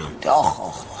استشمام میکنم. آخ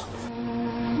آخ.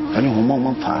 ولی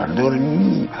من فردا رو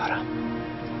میبرم.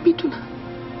 میدونم.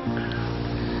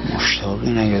 مشتاقی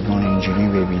نگه دونه اینجوری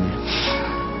ببینه.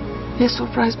 یه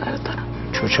سورپرایز برات دارم.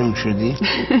 چوچم شدی؟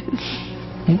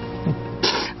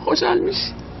 خوشحال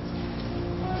میشی.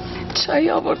 چای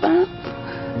آوردم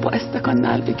با استکان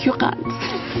نلبکی و قند.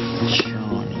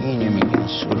 جان اینه میگن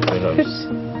سورپرایز.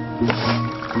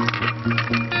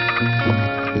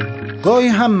 گاهی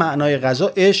هم معنای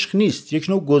غذا عشق نیست، یک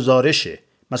نوع گزارشه.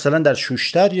 مثلا در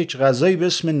شوشتر یک غذایی به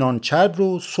اسم نانچرب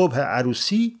رو صبح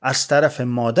عروسی از طرف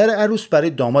مادر عروس برای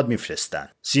داماد میفرستن.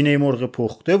 سینه مرغ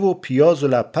پخته و پیاز و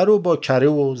لپه رو با کره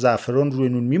و زعفران روی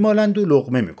نون میمالند و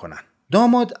لقمه میکنن.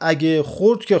 داماد اگه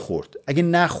خورد که خورد، اگه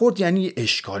نخورد یعنی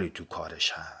اشکالی تو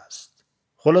کارش هست.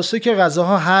 خلاصه که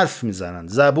غذاها حرف میزنن،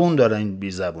 زبون دارن این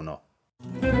بی زبونا.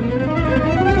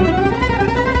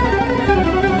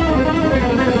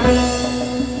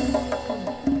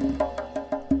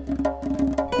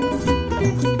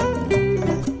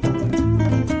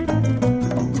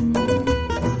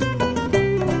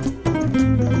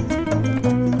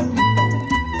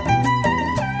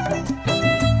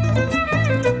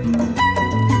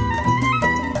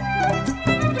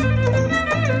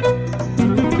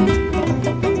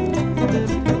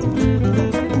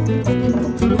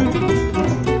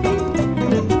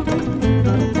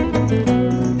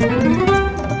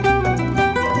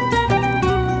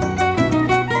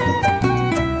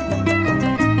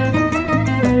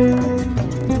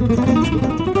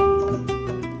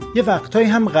 یه وقتایی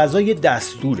هم غذا یه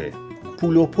دستوره.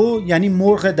 پولوپو یعنی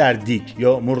مرغ در دیگ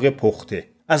یا مرغ پخته.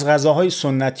 از غذاهای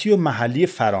سنتی و محلی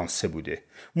فرانسه بوده.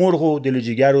 مرغ و دل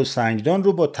جگر و سنگدان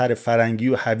رو با تر فرنگی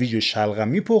و هویج و شلغم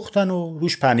میپختن و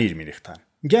روش پنیر میریختن.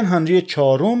 میگن هنری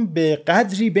چهارم به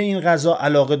قدری به این غذا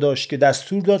علاقه داشت که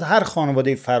دستور داد هر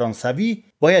خانواده فرانسوی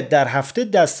باید در هفته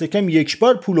دست کم یک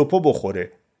بار پولوپو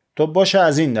بخوره تا باشه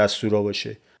از این دستورا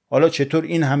باشه. حالا چطور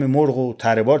این همه مرغ و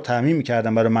تره بار تامین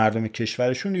میکردن برای مردم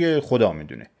کشورشون دیگه خدا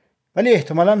میدونه. ولی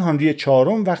احتمالاً هنری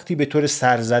چهارم وقتی به طور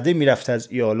سرزده میرفت از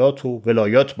ایالات و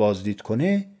ولایات بازدید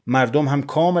کنه، مردم هم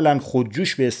کاملا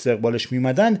خودجوش به استقبالش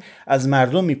میمدن، از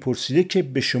مردم میپرسیده که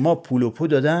به شما پولوپو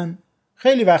دادن؟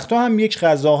 خیلی وقتا هم یک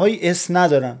غذاهای اسم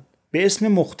ندارن، به اسم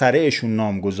مخترعشون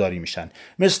نامگذاری میشن،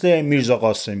 مثل میرزا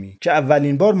قاسمی که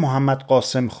اولین بار محمد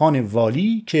قاسم خان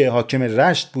والی که حاکم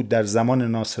رشت بود در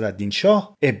زمان ناصرالدین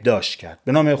شاه ابداش کرد،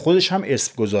 به نام خودش هم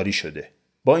اسم گذاری شده.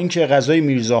 با اینکه غذای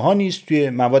میرزاها نیست، توی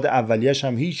مواد اولیه‌اش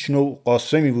هم هیچ نوع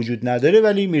قاسمی وجود نداره،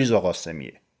 ولی میرزا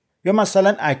قاسمیه. یا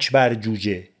مثلا اکبر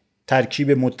جوجه،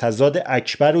 ترکیب متضاد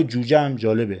اکبر و جوجه هم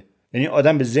جالبه، یعنی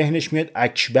آدم به ذهنش میاد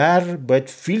اکبر باید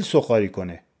فیل سخاری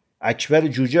کنه، اکبر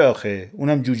جوجه آخه،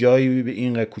 اونم جوجه هایی به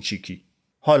این کوچیکی.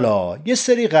 حالا یه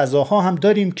سری غذاها هم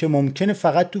داریم که ممکنه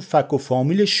فقط تو فک و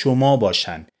فامیل شما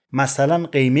باشن، مثلا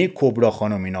قیمه کبرا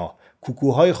خانومینا،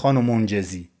 کوکوهای خانم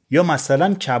منجزی، یا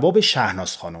مثلا کباب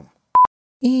شهناز خانم.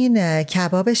 این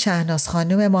کباب شهناز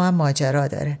خانم ما هم ماجرا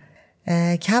داره.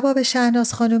 کباب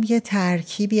شهناز خانم یه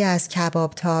ترکیبی از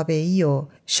کباب تابعی و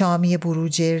شامی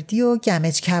بروجردی و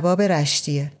گمج کباب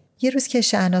رشتیه. یه روز که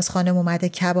شهناز خانم اومده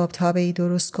کباب تابعی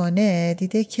درست کنه،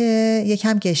 دیده که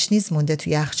یکم گشنیز مونده تو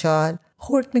یخچال،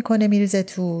 خورد میکنه میریزه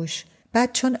توش. بعد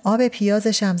چون آب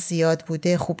پیازش هم زیاد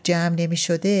بوده خوب جمع نمی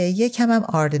شده، یکم هم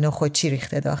آردن و خودچی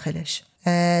ریخته داخلش.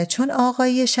 چون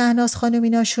آقای شهناز خانم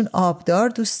ایناشون آبدار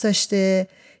دوست داشته،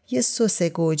 یه سس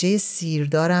گوجه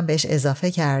سیردارم بهش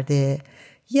اضافه کرده،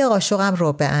 یه قاشقم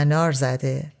رب انار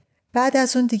زده. بعد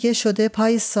از اون دیگه شده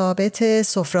پای ثابت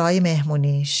سفره‌های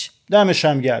مهمونیش. دمش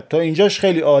هم گرد. تا اینجاش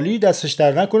خیلی عالی، دستش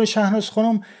در نکنه شهناز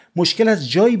خانم. مشکل از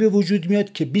جایی به وجود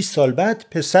میاد که 20 سال بعد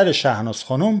پسر شهناز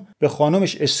خانم به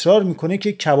خانمش اصرار میکنه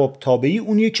که کباب تابعی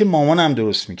اونیه که مامانم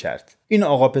درست میکرد. این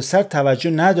آقا پسر توجه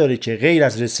نداره که غیر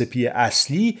از رسیپی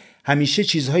اصلی همیشه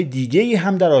چیزهای دیگه‌ای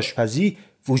هم در آشپزی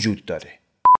وجود داره.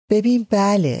 ببین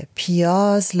بله،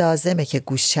 پیاز لازمه که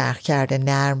گوشت چرخ کرده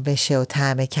نرم بشه و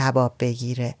طعم کباب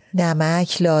بگیره.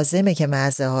 نمک لازمه که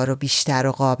مزه ها رو بیشتر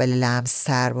و قابل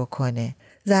لمس‌تر بکنه.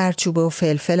 زردچوبه و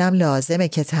فلفل هم لازمه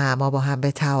که طعما با هم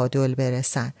به تعادل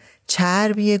برسن.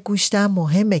 چربی گوشتم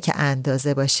مهمه که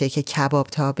اندازه باشه که کباب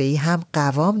تابعی هم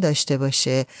قوام داشته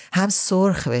باشه هم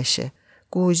سرخ بشه.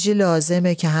 گوجه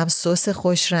لازمه که هم سس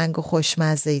خوش رنگ و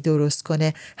خوشمزه‌ای درست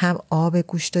کنه، هم آب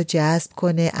گوشت رو جذب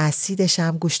کنه، اسیدش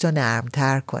هم گوشت رو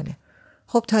نرمتر کنه.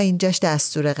 خب تا اینجاش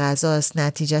دستور غذاست،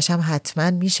 نتیجهش هم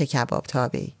حتما میشه کباب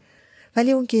تابعی.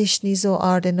 ولی اون گشنیز و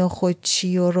آردن و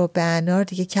خودچی و رب انار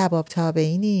دیگه کباب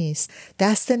تابعی نیست.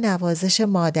 دست نوازش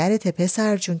مادرت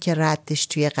پسر جون که ردش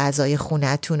توی غذای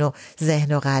خونتون و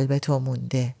ذهن و قلبتو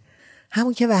مونده.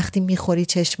 همون که وقتی میخوری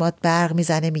چشمات برق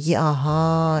میزنه میگی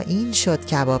آها این شد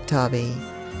کباب تابعی.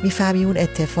 میفهمی اون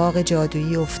اتفاق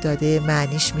جادویی افتاده،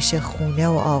 معنیش میشه خونه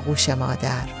و آغوش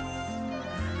مادر.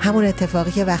 همون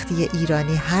اتفاقی که وقتی یه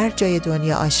ایرانی هر جای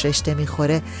دنیا آش رشته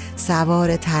میخوره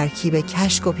سوار ترکیب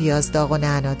کشک و پیازداغ و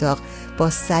نعناداغ با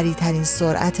سریع‌ترین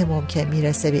سرعت ممکن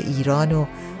میرسه به ایران و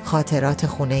خاطرات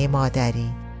خونه مادری.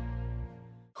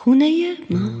 خونه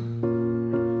ما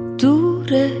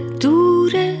دوره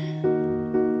دوره،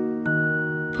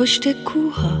 پشت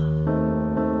کوها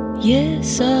یه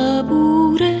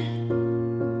صبوره،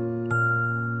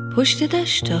 پشت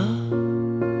دشتا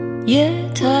یه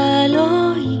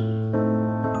تلایی،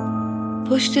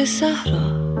 پشت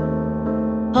صحرا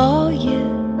های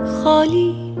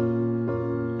خالی.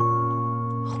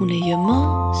 خونه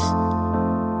ماست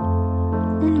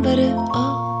اون بر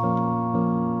آب،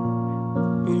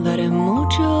 اون بر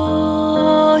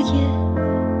موجای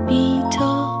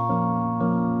بیتا،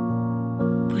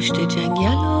 پشت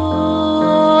جنگلای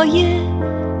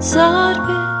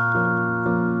سربه،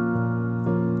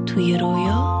 توی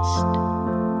رویاست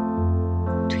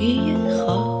توی یه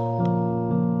خواب.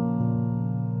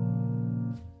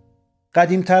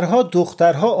 قدیمترها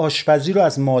دخترها آشپزی رو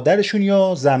از مادرشون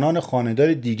یا زنان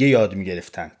خانه‌دار دیگه یاد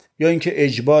می‌گرفتند، یا اینکه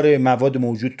اجبار مواد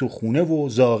موجود تو خونه و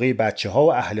ذائقه بچه‌ها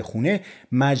و اهل خونه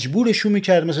مجبورشون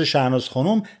می‌کرد مثل شهناز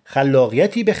خانم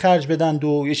خلاقیتی به خرج بدن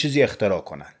و یه چیزی اختراع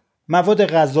کنن. مواد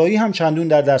غذایی هم چندون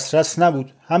در دسترس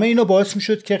نبود. همه اینا باعث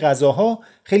می‌شد که غذاها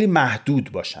خیلی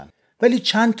محدود باشن. ولی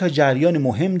چند تا جریان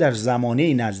مهم در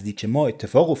زمانه نزدیک ما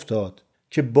اتفاق افتاد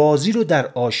که بازی رو در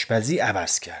آشپزی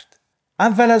عوض کرد.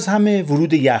 اول از همه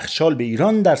ورود یخچال به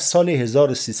ایران در سال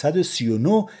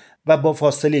 1339 و با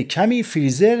فاصله کمی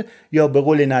فریزر یا به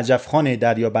قول نجف خان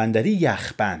دریابندری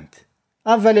یخبند.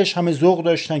 اولش همه ذوق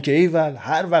داشتن که ایول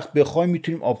هر وقت بخوایم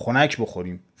میتونیم آب خنک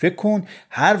بخوریم. فکر کن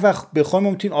هر وقت بخوایم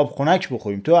میتونیم آب خنک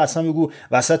بخوریم. تو اصلا بگو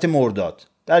وسط مرداد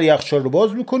در یخچال رو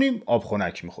باز میکنیم آب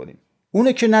خنک میخوریم.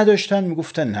 اونه که نداشتن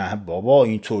میگفتن نه بابا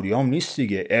این طوریام نیست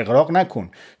دیگه، اغراق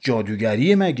نکن،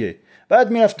 جادوگریه مگه.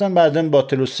 بعد میرفتن بعدن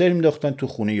باطل و سر میداختن تو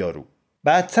خونه یارو.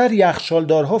 بعدتر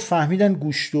یخچالدارها فهمیدن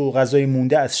گوشت و غذای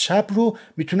مونده از شب رو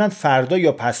میتونن فردا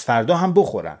یا پس فردا هم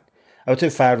بخورن. البته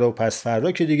فردا و پس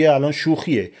فردا که دیگه الان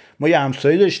شوخیه. ما یه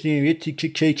همسایه داشتیم یه تیکه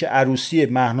کیک عروسی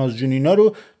مهناز جون اینا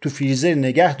رو تو فریزر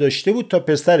نگه داشته بود تا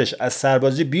پسرش از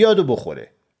سربازی بیاد و بخوره.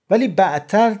 ولی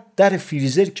بعدتر در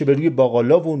فریزر که به روی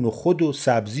باقالا و نخود و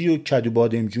سبزی و کدو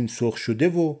بادمجون سرخ شده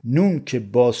و نون که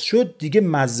باز شد دیگه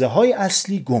مزه های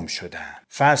اصلی گم شدن.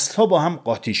 فصل ها با هم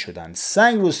قاطی شدن.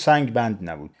 سنگ رو سنگ بند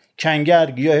نبود.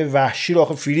 کنگر گیاه وحشی رو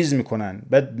آخه فریز میکنن.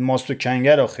 بعد ماست و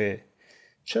کنگر آخه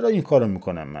چرا این کارو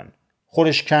میکنم من؟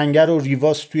 خورش کنگر و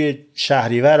ریواس توی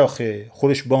شهریور آخه،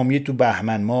 خورش بامیه تو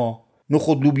بهمن ماه،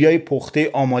 نخود لوبیای پخته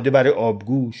آماده برای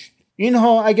آبگوشت.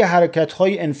 اینها اگه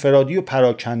حرکت‌های انفرادی و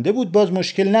پراکنده بود باز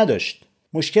مشکل نداشت.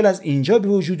 مشکل از اینجا به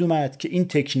وجود اومد که این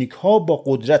تکنیک‌ها با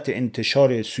قدرت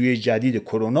انتشار سویه جدید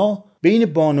کرونا بین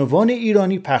بانوان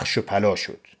ایرانی پخش و پلا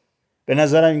شد. به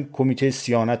نظرم این کمیته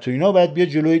صیانت و اینا باید بیاد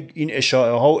جلوی این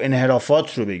اشاعه‌ها و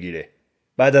انحرافات رو بگیره.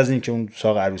 بعد از اینکه اون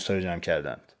ساق عروسا رو جمع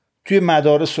کردند. توی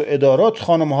مدارس و ادارات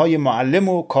خانم‌های معلم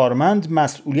و کارمند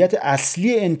مسئولیت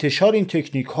اصلی انتشار این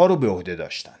تکنیک‌ها رو به عهده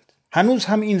داشتند. هنوز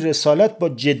هم این رسالت با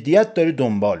جدیت داره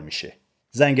دنبال میشه.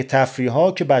 زنگ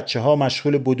تفریح‌ها که بچه‌ها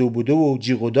مشغول بدو و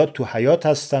جیغ و داد تو حیاط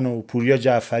هستن و پوریا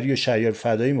جعفری و شهریار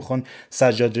فدایی میخوان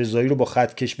سجاد رضایی رو با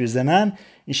خطکش بزنن،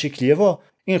 این شکلیه وا.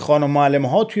 این خانم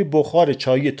معلم‌ها توی بخار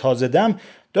چای تازه دم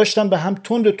داشتن به هم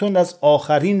تند از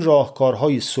آخرین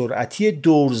راهکارهای سرعتی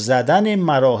دور زدن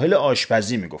مراحل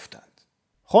آشپزی میگفتند.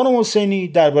 خانم حسینی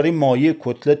درباره مایع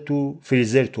کتلت تو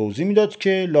فریزر توضیح میداد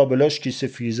که لابلاش کیسه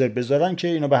فریزر بذارن که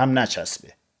اینا به هم نچسبه.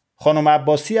 خانم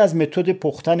عباسی از متد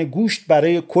پختن گوشت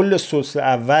برای کل سس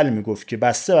اول میگفت که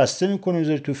بسته میکنه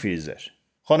میذاره تو فریزر.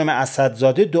 خانم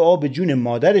اسدزاده دعا به جون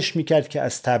مادرش میکرد که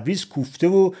از تبریز کوفته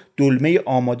و دلمه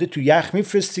آماده تو یخ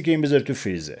میفرستی که این بذاره تو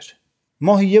فریزر.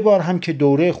 ماهی یه بار هم که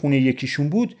دوره خونه یکیشون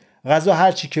بود، غذا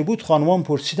هرچی که بود خانومان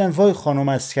پرسیدن وای خانم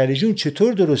عسکری جون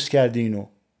چطور درست کردی اینو؟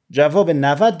 جواب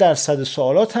 90%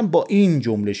 سوالات هم با این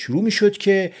جمله شروع می شد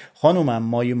که خانومم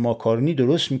مایه ماکارونی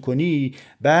درست می کنی؟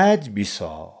 بعد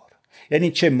بیسار.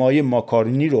 یعنی چه مایه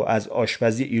ماکارونی رو از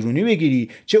آشپزی ایرانی بگیری،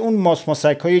 چه اون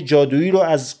ماسماسک های جادویی رو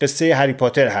از قصه هری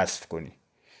پاتر حذف کنی.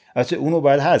 البته اونو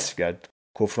باید حذف کرد،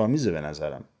 کفرآمیزه به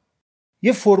نظرم.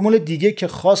 یه فرمول دیگه که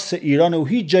خاص ایران و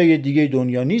هیچ جای دیگه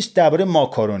دنیا نیست درباره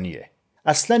ماکارونیه.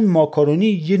 اصلا ماکارونی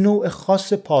یه نوع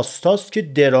خاص پاستاست که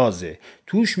درازه،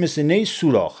 توش مثل نی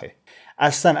سوراخه.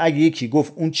 اصلا اگه یکی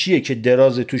گفت اون چیه که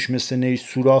درازه توش مثل نی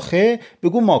سوراخه،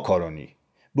 بگو ماکارونی.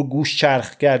 به گوش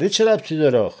چرخ کرده چه ربطی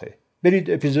داره آخه؟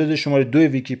 برید اپیزود شماره 2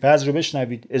 ویکیپز رو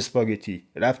بشنوید. اسپاگتی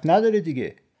ربط نداره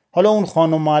دیگه. حالا اون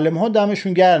خانم معلم ها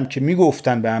دمشون گرم که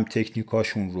میگفتن به هم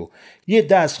تکنیکاشون رو. یه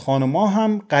دست خانم ها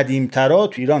هم قدیمترا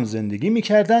تو ایران زندگی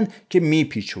میکردن که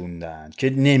میپیچوندن، که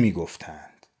نمیگفتن.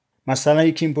 مثلا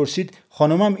یکی این پرسید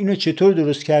خانمم اینو چطور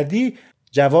درست کردی؟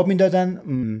 جواب میدادن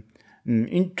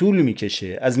این طول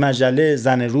میکشه، از مجله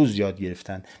زن روز یاد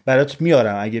گرفتن، برات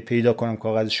میارم اگه پیدا کنم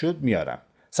کاغذ شد میارم.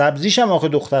 سبزیشم آخه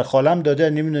دختر خالم داده،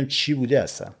 نمیدونم چی بوده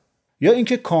اصلا. یا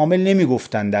اینکه کامل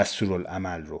نمیگفتن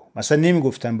دستورالعمل رو. مثلا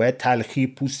نمیگفتن باید تلخی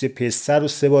پوست پسته رو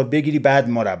 3 بار بگیری بعد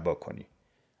مربا کنی.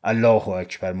 الله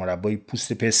اکبر، مربای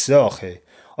پوست پسته آخه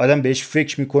آدم بهش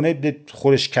فکر میکنه به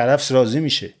خورش کرفس راضی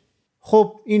میشه.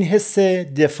 خب این حس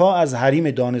دفاع از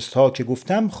حریم دانستها که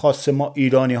گفتم خاص ما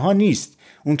ایرانی ها نیست.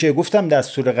 اون که گفتم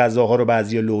دستور غذاها رو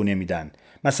بعضیا لو نمیدن.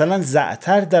 مثلا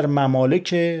زعتر در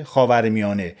ممالک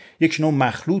خاورمیانه یک نوع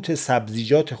مخلوط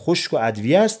سبزیجات خشک و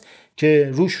ادویه است که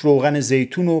روش روغن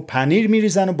زیتون و پنیر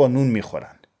میریزن و با نون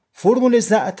میخورن. فرمول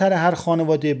زعتر هر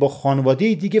خانواده با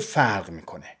خانواده دیگه فرق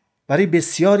میکنه. برای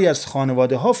بسیاری از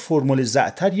خانواده ها فرمول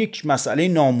زعتر یک مسئله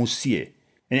ناموسیه.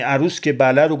 یعنی عروس که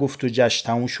بله رو گفت و جشن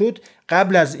تموم شد،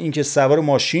 قبل از اینکه سوار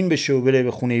ماشین بشه و بره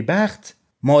به خونه بخت،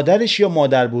 مادرش یا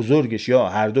مادر بزرگش یا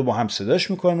هر دو با هم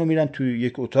صداش میکنن و میرن توی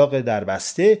یک اتاق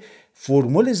دربسته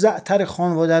فرمول زعتر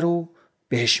خانواده رو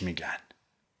بهش میگن.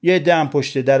 یه دم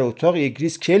پشت در اتاق یک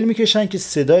ریز کل میکشن که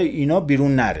صدای اینا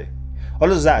بیرون نره.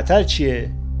 حالا زعتر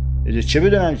چیه؟ چه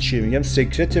بدونم چیه؟ میگم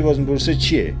سکرت بازم برسه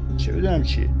چیه؟ چه بدونم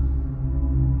چیه؟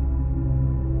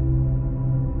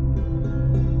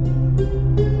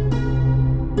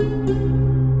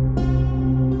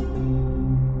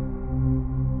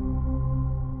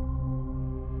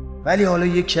 ولی حالا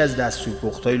یکی از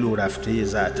دستورپختای لو رفته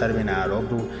زعتر بین اعراب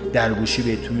رو در گوشی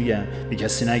بهتون میگم، به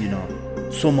کسی نگینا.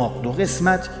 سماق 2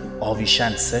 قسمت،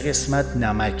 آویشن 3 قسمت،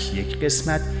 نمک 1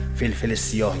 قسمت، فلفل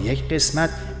سیاه 1 قسمت،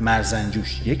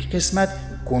 مرزنجوش 1 قسمت،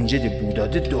 کنجد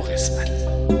بوداده 2 قسمت.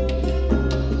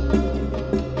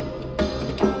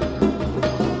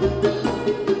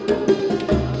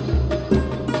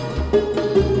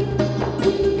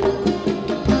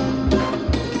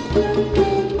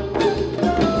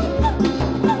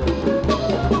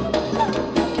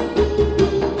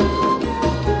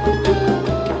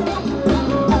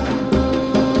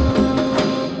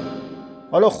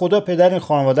 حالا خدا پدر این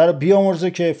خانواده رو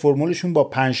بیامرزه که فرمولشون با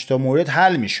 5 تا مورد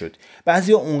حل میشد.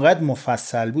 بعضیا اونقدر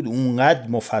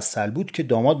مفصل بود که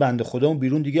داماد بنده خدا اون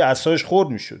بیرون دیگه اعصابش خورد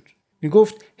میشد.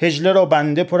 میگفت هجله را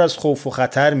بنده پر از خوف و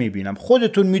خطر میبینم،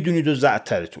 خودتون میدونید و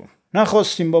زعترتون.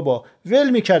 نخواستیم بابا، ول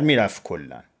میکرد میرفت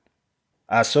کلا.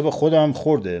 اعصاب خودم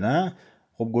خورده نه؟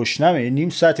 خب گشنمه، نیم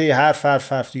ساعت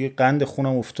حرف دیگه قند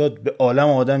خونم افتاد، به عالم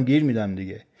آدم گیر میدم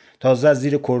دیگه. تازه از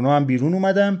زیر کرونا هم بیرون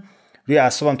اومدم، روی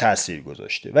اعصابم تاثیر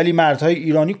گذاشته. ولی مردهای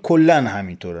ایرانی کلا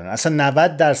همینطورن. اصلا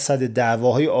 90%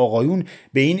 دعواهای آقایون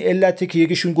به این علته که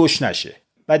یکیشون گوش نشه.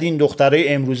 بعد این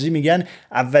دخترای امروزی میگن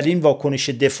اولین واکنش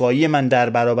دفاعی من در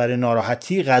برابر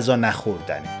ناراحتی غذا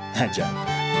نخوردنه. عجب.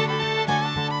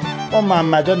 ما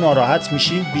محمدا ناراحت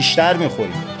میشیم بیشتر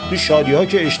میخوریم. تو شادی‌ها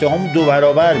که اشتهامون 2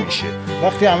 برابر میشه.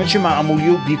 وقتی همه چی معمولی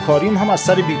و بیکاریم هم از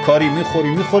سر بیکاری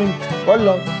میخوریم.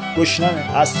 والا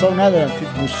گشنمه، اعصاب ندارم،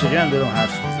 تو موسیقی هم دارم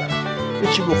حرف میزنم.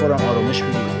 یه چی بخورم آرامش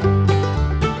بگیرم.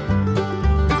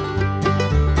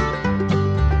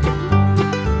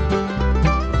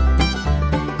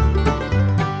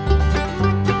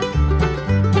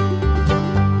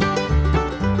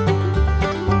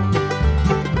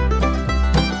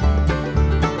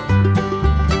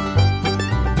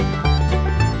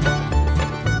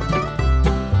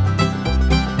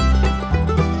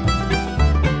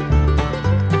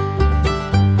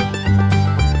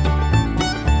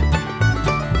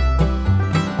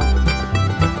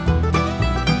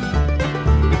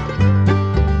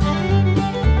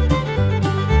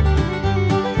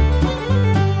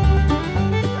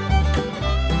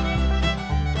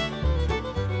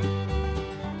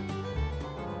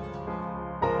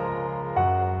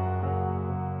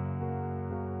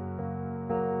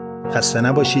 خسته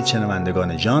نباشید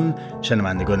شنوندگان جان،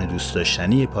 شنوندگان دوست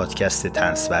داشتنی پادکست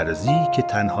طنزپردازی که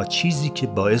تنها چیزی که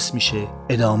باعث میشه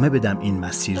ادامه بدم این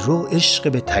مسیر رو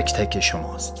عشق به تک تک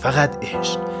شماست. فقط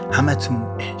عشق،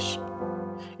 همتون عشق.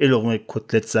 یه لقمه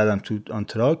کتلت زدم تو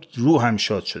آنتراک، روحم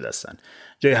شاد شد اصلا.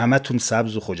 جای همتون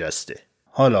سبز و خجسته.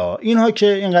 حالا اینها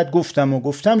که اینقدر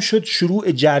گفتم شد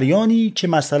شروع جریانی که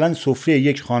مثلا سفره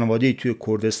یک خانواده توی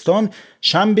کردستان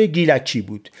شنبه گیلکی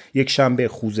بود، یک شنبه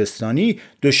خوزستانی،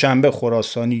 2 شنبه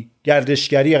خراسانی.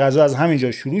 گردشگری غذا از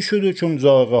همینجا شروع شد و چون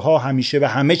ذائقه ها همیشه به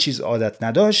همه چیز عادت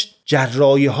نداشت،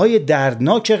 جراحی های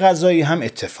دردناک غذایی هم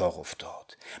اتفاق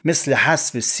افتاد، مثل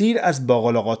حذف سیر از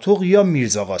باقلاقاتق یا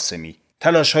میرزا قاسمی.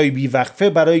 تلاش‌های بیوقفه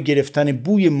برای گرفتن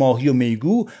بوی ماهی و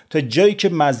میگو تا جایی که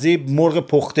مزه مرغ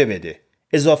پخته بده.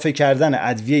 اضافه کردن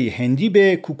ادویه هندی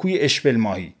به کوکوی اشبل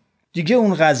ماهی. دیگه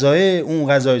اون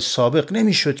غذای سابق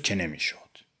نمیشد.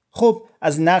 خب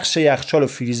از نقش یخچال و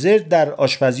فریزر در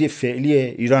آشپزی فعلی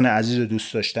ایران عزیز و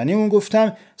دوست داشتنیمون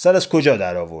گفتم، سر از کجا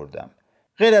در آوردم.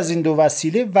 غیر از این 2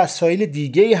 وسیله، وسایل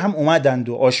دیگه هم اومدند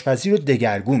و آشپزی رو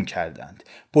دگرگون کردند.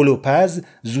 پلوپز،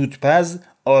 زودپز،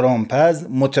 آرامپز،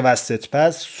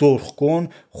 متوسطپز، سرخکن،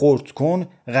 خردکن،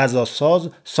 غذاساز،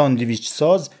 ساندویچ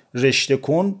ساز، رشته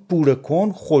کن، بوره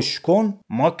کن، خوش کن،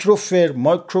 ماکروفر،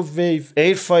 مایکروویو،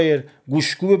 ایرفایر،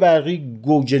 گوشتکوب برقی،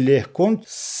 گوجه له کن،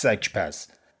 سگپز.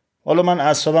 حالا من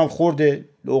اعصابم خورده،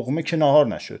 لقمه که ناهار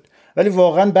نشد. ولی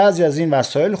واقعا بعضی از این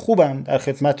وسایل خوبن، در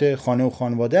خدمت خانه و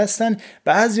خانواده هستن.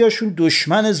 بعضیاشون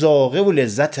دشمن ذائقه و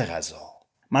لذت غذا.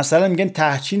 مثلا میگن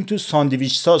تهچین تو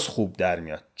ساندویچ ساز خوب در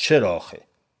میاد. چرا آخه؟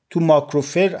 تو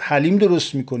ماکروفر حلیم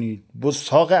درست میکنید،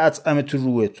 بساق اطعمه تو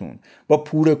روحتون. با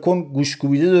پوره کن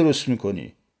گوشکوبیده درست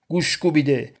میکنی.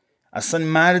 گوشکوبیده. اصلا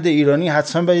مرد ایرانی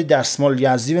حتما باید دستمال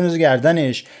یزدی بنوزه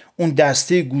گردنش، اون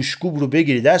دسته گوشکوب رو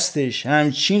بگیری دستش،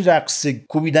 همچین رقص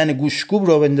کوبیدن گوشکوب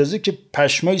رو بندازه که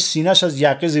پشمای سینه‌اش از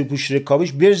یقه زیر پوش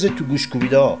رکابش برزه تو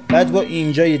گوشکوبیده ها. بعد با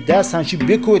اینجای دست همچین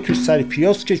بکوبه تو سر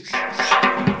پیاز که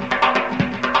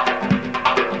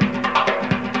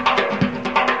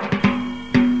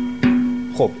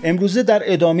خب امروزه در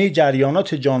ادامه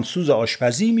جریانات جانسوز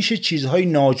آشپزی میشه چیزهای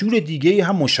ناجور دیگه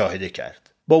هم مشاهده کرد.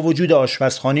 با وجود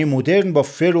آشپزخانه مدرن با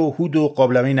فر و هود و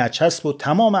قابلمه نچسب و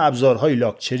تمام ابزارهای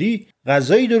لاکچری،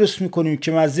 غذایی درست میکنیم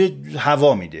که مزه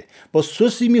هوا میده. با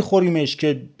سسی میخوریمش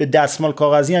که به دستمال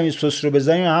کاغذی هم این سس رو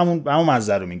بزنیم همون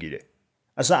مزه رو میگیره.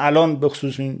 اصلا الان به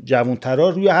خصوص این جوانترا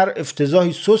روی هر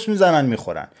افتضاحی سس میزنن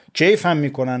میخورن، کیف هم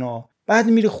میکنن. بعد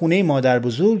میره خونه مادر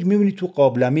بزرگ، میبینی تو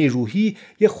قابلمه روحی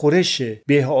یه خورش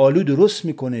به آلو درست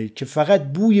میکنه که فقط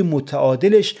بوی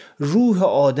متعادلش روح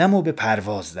آدمو به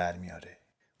پرواز در میاره.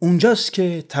 اونجاست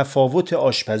که تفاوت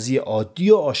آشپزی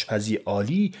عادی و آشپزی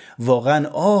عالی واقعا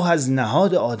آه از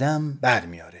نهاد آدم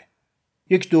برمیاره.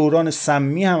 یک دوران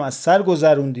سمی هم از سر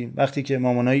گذروندیم وقتی که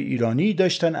مامانای ایرانی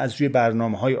داشتن از روی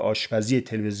برنامه‌های آشپزی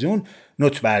تلویزیون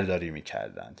نوت برداری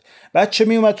میکردند. بچه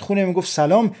میومد خونه میگفت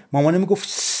سلام، مامانه میگفت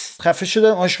خفه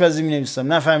شدم آشپزی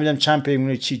مینویسم، نفهمیدم چند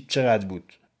پیمونه چقدر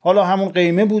بود. حالا همون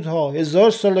قیمه بود ها،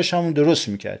 1000 سال داشت همون درست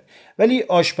میکرد، ولی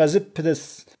آشپزه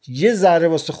پدس یه ذره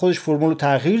واسه خودش فرمولو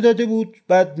تغییر داده بود.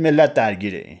 بعد ملت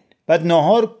درگیره این، بعد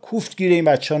ناهار کوفت گیره این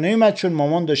بچه‌ها نمیاد چون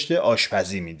مامان داشته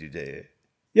آشپزی میدیده.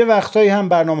 یه وقتایی هم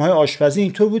برنامه‌های آشپزی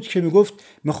اینطور بود که میگفت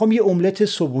میخوام یه املت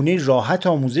صبحونه راحت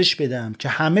آموزش بدم که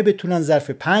همه بتونن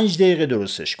ظرف 5 دقیقه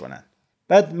درستش کنن.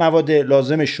 بعد مواد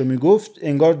لازمش رو میگفت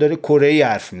انگار داره کره‌ای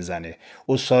حرف میزنه.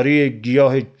 عصاره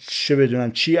گیاه چه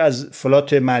بدونم چی از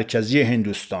فلات مرکزی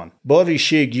هندوستان با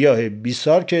ریشه گیاه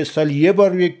بیسار که سال یه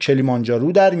بار روی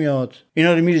کلیمانجارو در میاد.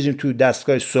 اینا رو میریزیم تو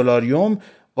دستگاه سولاریوم،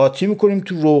 قاطی میکنیم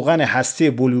تو روغن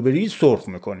هسته بلوبری سرخ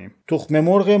میکنیم. تخم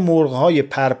مرغ‌های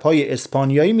پرپای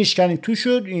اسپانیایی میشکنیم تو،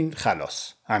 شد این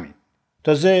خلاص. همین.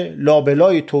 تازه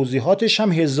لابلای توضیحاتش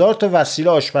هم 1000 تا وسیله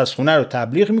آشپزخونه رو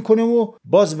تبلیغ میکنه و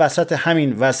باز وسط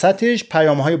همین وسطش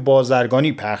پیام‌های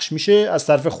بازرگانی پخش میشه از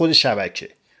طرف خود شبکه.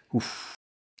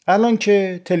 الان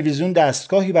که تلویزیون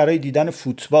دستگاهی برای دیدن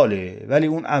فوتباله، ولی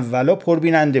اون اولا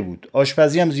پربیننده بود.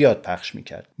 آشپزی هم زیاد پخش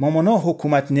میکرد. مامانا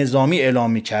حکومت نظامی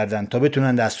اعلام میکردن تا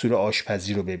بتونن دستور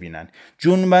آشپزی رو ببینن.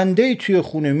 جنبنده‌ای توی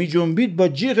خونه میجنبید، با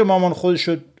جیغ مامان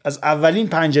خودشو از اولین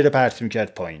پنجره پرت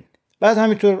میکرد پایین. بعد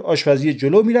همینطور آشپزی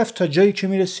جلو میرفت تا جایی که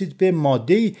میرسید به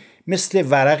ماده‌ای مثل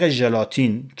ورق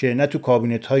ژلاتین که نه تو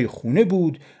کابینت‌های خونه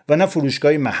بود و نه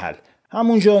فروشگاه محل.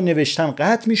 همونجا نوشتن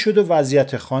قطع میشد و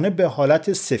وضعیت خانه به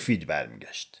حالت سفید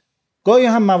برمیگشت. گاهی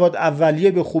هم مواد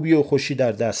اولیه به خوبی و خوشی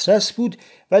در دسترس بود،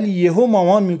 ولی یهو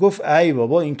مامان میگفت ای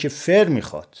بابا این که فر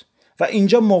میخواد و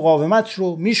اینجا مقاومت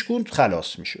رو میشکند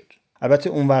خلاص میشد. البته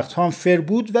اون وقتها هم فر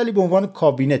بود، ولی به عنوان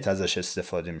کابینت ازش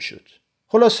استفاده میشد.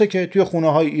 خلاصه که توی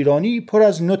خونه‌های ایرانی پر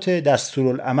از نوت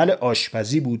دستورالعمل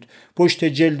آشپزی بود. پشت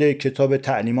جلد کتاب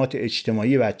تعلیمات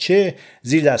اجتماعی بچه،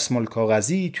 زیر دستمال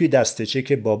کاغذی، توی دسته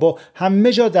چک بابا،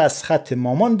 همه جا دستخط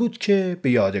مامان بود که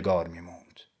به یادگار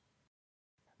میموند.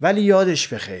 ولی یادش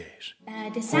بخیر.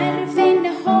 بعد صرف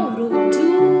نهار و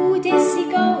دود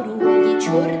سیگار و یه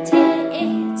چرت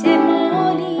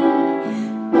احتمالی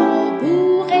با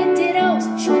بوق دراز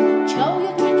شد چای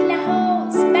و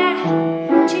ککلهاز، به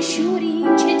چه شوری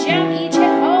چه جمعی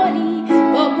چه حالی،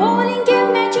 با بولینگ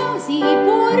مجازی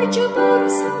برج و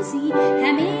بروسازی،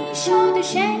 همه شاد و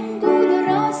شنگول و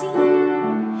رازی،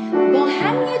 با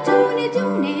هم یه دونه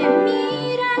دونه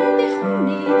میرن به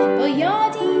خونه، با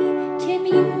یادی که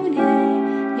میمونه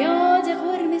یاد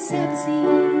قرمه سبزی،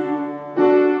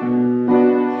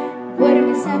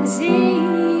 قرمه سبزی.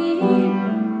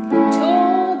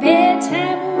 تو به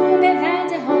تموم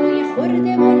وعده های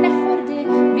خورده و نخورده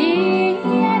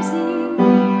میارزی،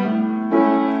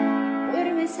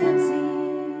 قرمه سبزی.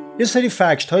 یه سری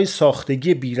فکت های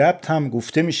ساختگی بی ربط هم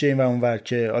گفته میشه این و اونور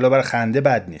که حالا برای خنده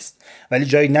بد نیست، ولی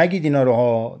جایی نگید اینا رو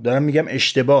ها. دارم میگم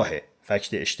اشتباهه،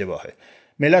 فکت اشتباهه.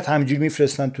 ملت همینجوری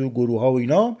میفرستن تو گروه ها و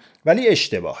اینا، ولی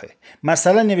اشتباهه.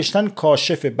 مثلا نوشتن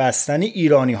کاشف بستنی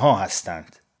ایرانی ها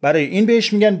هستند. برای این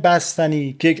بهش میگن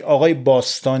بستنی که یک آقای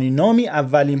باستانی نامی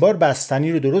اولین بار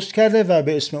بستنی رو درست کرده و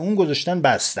به اسم اون گذاشتن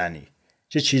بستنی.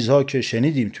 چه چیزها که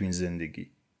شنیدیم تو این زندگی.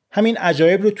 همین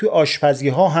عجایب رو توی آشپزی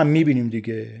ها هم میبینیم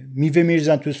دیگه. میوه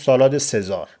میریزن تو سالاد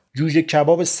سزار، جوجه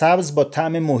کباب سبز با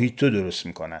طعم موهیتو درست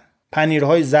میکنن،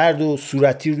 پنیرهای زرد و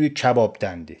صورتی روی کباب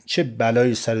دنده. چه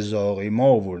بلایی سر ذائقه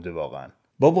ما آورده واقعا.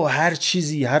 بابا هر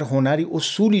چیزی، هر هنری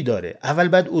اصولی داره. اول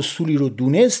بعد اصولی رو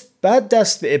دونست، بعد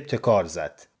دست به ابتکار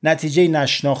زد. نتیجه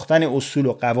نشناختن اصول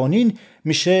و قوانین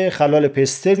میشه خلال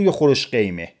پسته روی خورش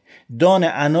قیمه، دان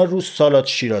انار رو سالاد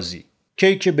شیرازی،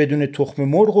 کیک بدون تخم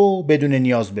مرغ و بدون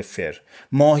نیاز به فر،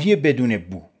 ماهی بدون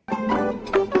بو.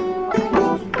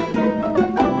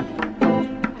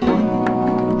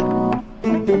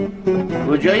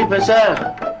 کجایی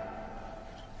پسر؟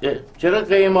 چرا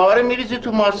قیمه ها رو میریزی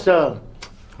تو ماستا؟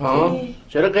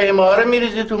 چرا قیمه ها رو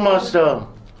میریزی تو ماستا؟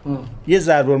 یه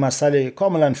ضرب المثل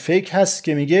کاملا فیک هست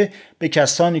که میگه به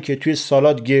کسانی که توی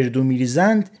سالاد گردو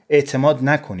میریزند اعتماد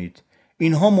نکنید.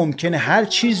 اینها ممکنه هر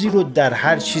چیزی رو در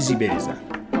هر چیزی بریزن.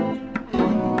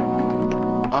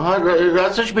 آها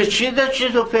راستش به چی داشتی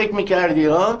تو فکر میکردی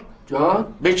ها؟ جان؟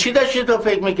 به چی داشتی تو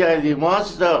فکر میکردی؟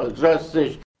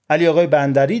 راستش علی آقای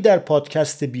بندری در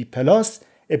پادکست بی پلاس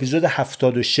اپیزود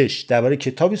 76 درباره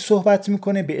کتابی صحبت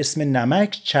میکنه به اسم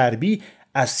نمک، چربی،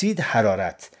 اسید،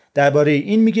 حرارت. درباره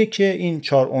این میگه که این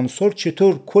 4 عنصر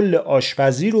چطور کل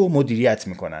آشپزی رو مدیریت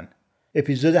میکنن.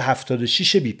 اپیزود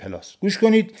 76 بی پلاس گوش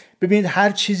کنید ببینید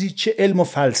هر چیزی چه علم و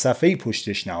فلسفه‌ای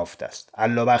پشتش نهفته است.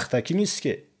 الله بختکی نیست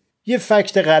که. یه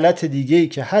فکت غلط دیگه‌ای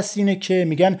که هست اینه که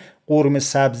میگن قرمه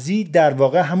سبزی در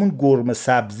واقع همون گرمه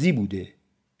سبزی بوده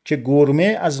که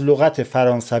گرمه از لغت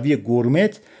فرانسوی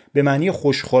گورمت به معنی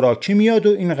خوشخوراکی میاد و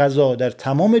این غذا در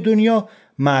تمام دنیا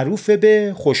معروف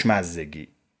به خوشمزگی.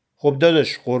 خب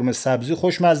داداش قرمه سبزی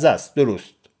خوشمزه است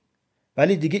درست،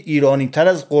 ولی دیگه ایرانی تر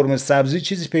از قرمه سبزی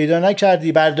چیزی پیدا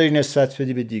نکردی برداری نسبت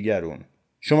بدی به دیگرون.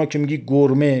 شما که میگی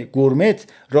گورمت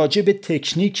راجع به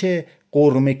تکنیک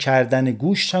قرمه کردن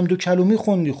گوشت هم 2 کلمه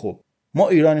خوندی. خب ما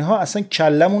ایرانی ها اصلا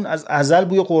کلمون از ازل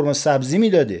بوی قرمه سبزی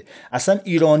میداده. اصلا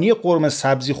ایرانی قرمه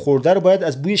سبزی خورده رو باید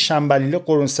از بوی شنبلیله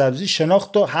قرمه سبزی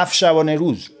شناخت تا 7 شبانه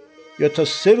روز یا تا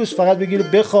 3 روز فقط بگیره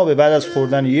بخوابه بعد از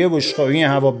خوردن 1 بشقاب این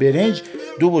هوا برنج،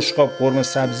 2 بشقاب قرمه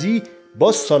سبزی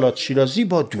با سالاد شیرازی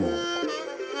با دوغ.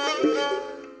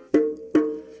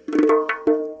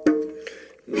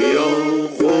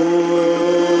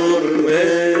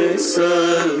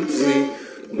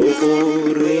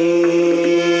 بخوریم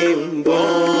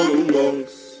با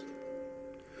ماست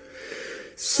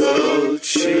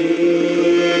سالچین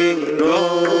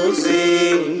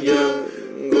رازیم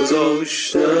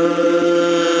گذاشتم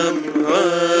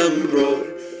همراش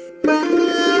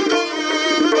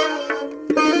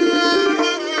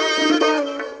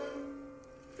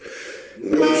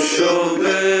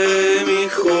نوشابه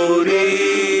میخوری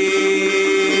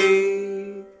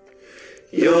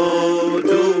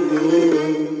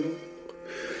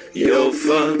یا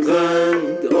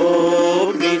فقط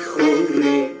آب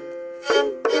میخوری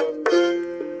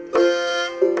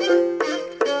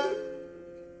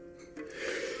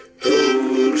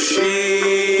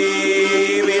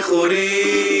ترشی میخوری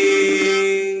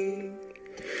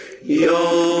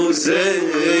یا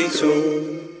زیتون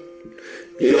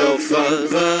یا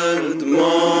فقط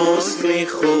ماست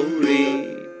میخوری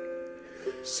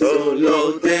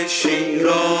سالاد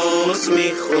شیراز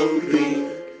میخوری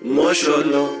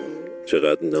ماشاءالله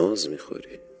چقدر ناز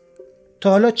میخوری. تا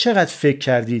حالا چقدر فکر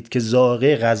کردید که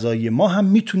ذائقه غذایی ما هم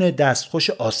میتونه دستخوش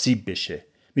آسیب بشه،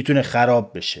 میتونه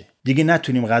خراب بشه، دیگه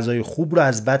نتونیم غذای خوب رو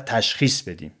از بد تشخیص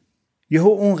بدیم، یهو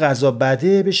اون غذا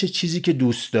بده بشه چیزی که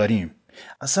دوست داریم.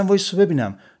 اصلا وایسا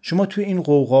ببینم شما توی این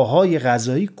قوقاهای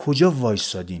غذایی کجا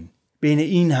وایسادین؟ بین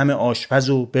این همه آشپز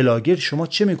و بلاگر شما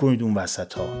چه میکنید اون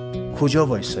وسط ها؟ کجا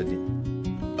وایسادین؟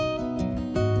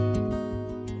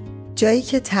 جایی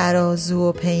که ترازو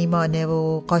و پیمانه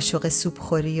و قاشق سوپ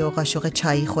خوری و قاشق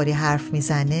چایی خوری حرف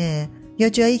میزنه، یا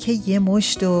جایی که یه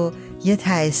مشت و یه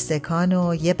ته استکان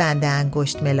و یه بند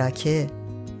انگشت ملاکه؟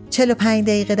 45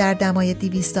 دقیقه در دمای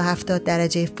 270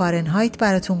 درجه فارنهایت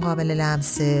براتون قابل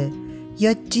لمسه،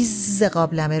 یا جیز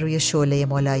قابلمه روی شعله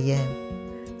ملایم؟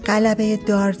 غلبه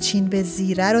دارچین به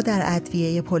زیره رو در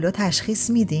ادویه پلو تشخیص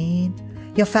میدین؟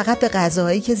 یا فقط به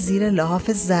غذاهایی که زیر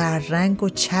لحاف زرد رنگ و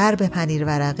چرب پنیر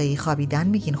ورقه‌ای خوابیدن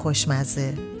میگین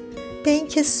خوشمزه؟ به این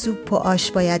که سوپ و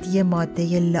آش باید یه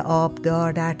ماده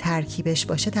لعابدار در ترکیبش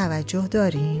باشه توجه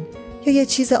دارین؟ یا یه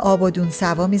چیز آب و دون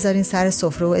سوا میذارین سر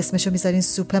سفره و اسمشو میذارین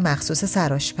سوپ مخصوص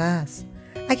سرآشپز؟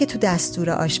 اگه تو دستور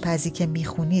آشپزی که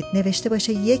میخونید نوشته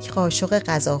باشه 1 قاشق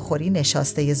غذاخوری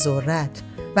نشاسته ذرت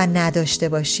و نداشته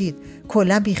باشید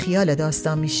کلا بیخیال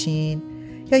داستان میشین؟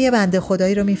 یا یه بنده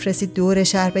خدایی رو میفرستید دور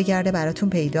شهر بگرده براتون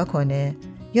پیدا کنه؟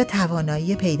 یا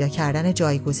توانایی پیدا کردن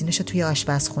جایگزینش رو توی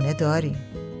آشپزخونه دارین؟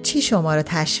 چی شما رو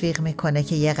تشویق میکنه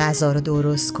که یه غذا رو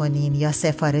درست کنین یا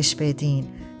سفارش بدین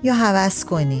یا هوس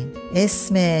کنین؟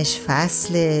 اسمش،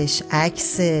 فصلش،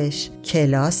 عکسش،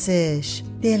 کلاسش،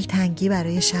 دلتنگی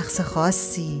برای شخص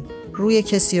خاصی، روی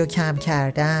کسی رو کم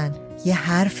کردن، یه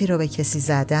حرفی رو به کسی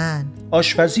زدن.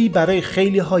 آشپزی برای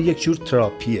خیلی ها یک جور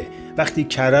تراپیه. وقتی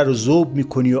کره رو ذوب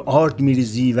میکنی و آرد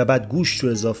میریزی و بعد گوشت رو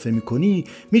اضافه میکنی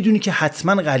میدونی که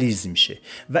حتما غلیظ میشه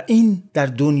و این در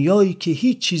دنیایی که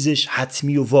هیچ چیزش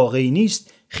حتمی و واقعی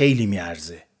نیست خیلی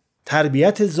میارزه.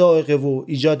 تربیت ذائقه و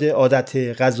ایجاد عادت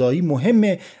غذایی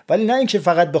مهمه، ولی نه اینکه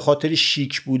فقط به خاطر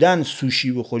شیک بودن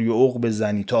سوشی بخوری و عق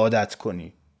بزنی تا عادت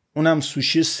کنی. اونم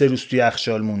سوشی 3 روز توی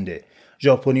یخچال مونده.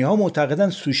 ژاپنی‌ها معتقدن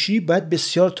سوشی باید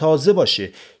بسیار تازه باشه.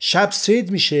 شب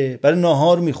صید میشه، برای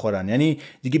ناهار میخورن، یعنی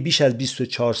دیگه بیش از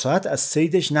 24 ساعت از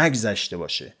صیدش نگذشته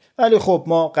باشه. ولی خب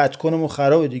ما قطع کنمون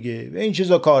خرابه دیگه، به این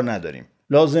چیزا کار نداریم.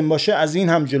 لازم باشه از این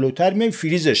هم جلوتر میایم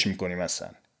فریزش میکنیم مثلا.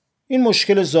 این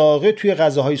مشکل ذائقه توی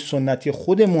غذاهای سنتی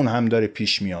خودمون هم داره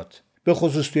پیش میاد. به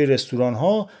خصوص توی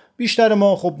رستوران‌ها بیشتر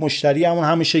ما خب مشتری همون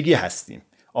همیشگی هستیم.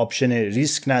 آپشن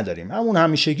ریسک نداریم. همون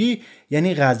همیشگی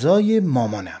یعنی غذای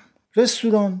مامانم.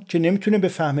 رستوران که نمیتونه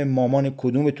بفهمه مامان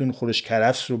کدومتون خورش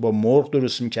کرفس رو با مرغ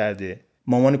درست میکرده،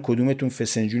 مامان کدومتون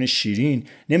فسنجون شیرین،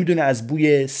 نمیدونه از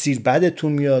بوی سیر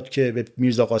بدتون میاد که به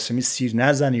میرزا قاسمی سیر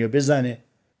نزنه یا بزنه،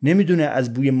 نمیدونه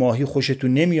از بوی ماهی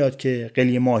خوشتون نمیاد که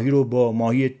قلی ماهی رو با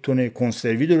ماهی تن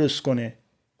کنسروی درست کنه.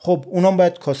 خب اونام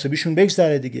باید کاسبیشون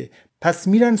بگذره دیگه. پس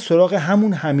میرن سراغ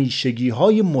همون همیشگی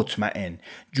های مطمئن،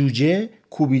 جوجه،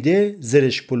 کوبیده،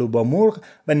 زرش پلو با مرغ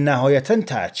و نهایتاً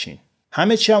ترچین.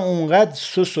 همه چی هم اونقدر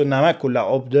سس و نمک و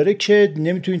لعاب داره که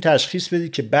نمیتونی تشخیص بدی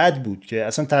که بد بود، که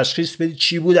اصلا تشخیص بدی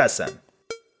چی بود اصلا.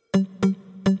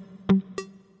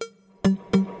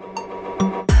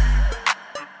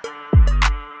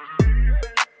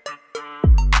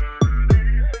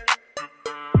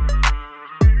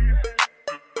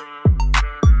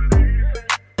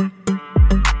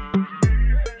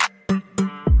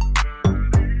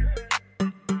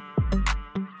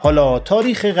 حالا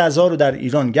تاریخ غذا رو در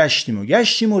ایران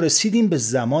گشتیم و رسیدیم به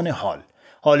زمان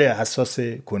حال حساس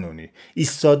کنونی،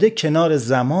 ایستاده کنار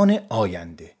زمان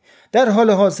آینده. در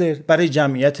حال حاضر برای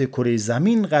جمعیت کره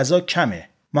زمین غذا کمه.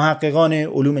 محققان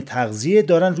علوم تغذیه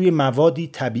دارن روی موادی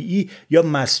طبیعی یا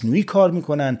مصنوعی کار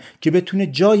میکنن که بتونه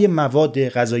جای مواد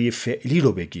غذایی فعلی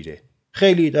رو بگیره.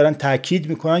 خیلی دارن تاکید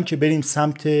میکنن که بریم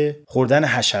سمت خوردن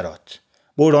حشرات.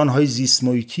 بحران‌های زیست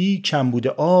محیطی، کمبود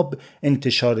آب،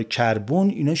 انتشار کربن،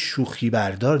 اینا شوخی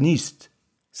بردار نیست.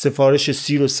 سفارش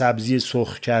سیر و سبزی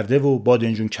سرخ کرده و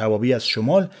بادنجون کبابی از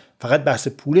شمال فقط بحث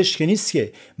پولش که نیست،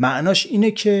 که معناش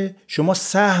اینه که شما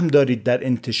سهم دارید در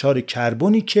انتشار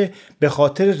کربنی که به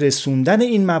خاطر رسوندن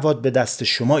این مواد به دست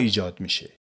شما ایجاد میشه.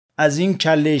 از این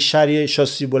کله شری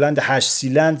شاسی بلند 8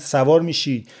 سیلند سوار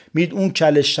میشید، میید اون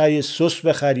کله شری سس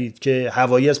بخرید که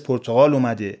هوایی از پرتغال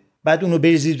اومده، بعد اونو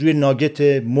بریزید روی ناگت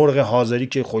مرغ حاضری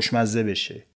که خوشمزه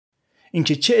بشه.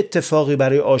 اینکه چه اتفاقی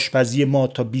برای آشپزی ما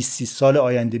تا 20 سال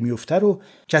آینده میفته رو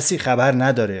کسی خبر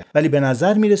نداره، ولی به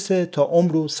نظر میرسه تا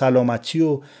عمر و سلامتی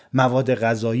و مواد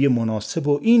غذایی مناسب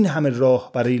و این همه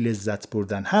راه برای لذت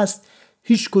بردن هست،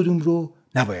 هیچ کدوم رو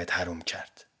نباید حرام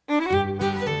کرد.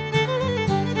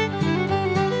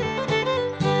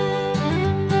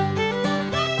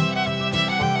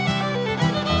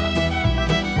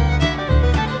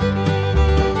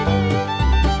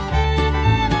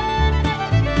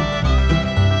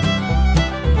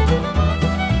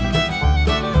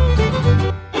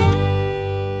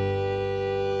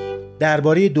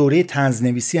 درباره دوره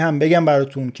طنزنویسی هم بگم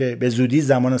براتون که به زودی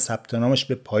زمان ثبت نامش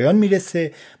به پایان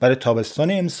میرسه. برای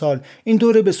تابستان امسال این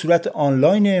دوره به صورت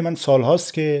آنلاین، من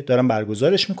سالهاست که دارم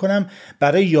برگزارش میکنم.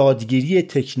 برای یادگیری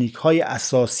تکنیک‌های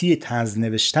اساسی طنز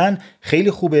نوشتن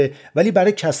خیلی خوبه، ولی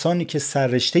برای کسانی که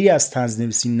سررشته‌ای از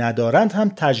طنزنویسی ندارند هم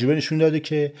تجربه نشون داده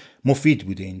که مفید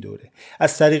بوده این دوره.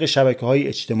 از طریق شبکه‌های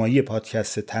اجتماعی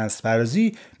پادکست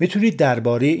طنزپردازی میتونید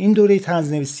درباره این دوره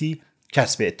طنزنویسی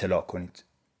کسب اطلاع کنید.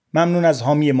 ممنون از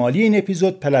حامی مالی این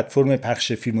اپیزود، پلتفرم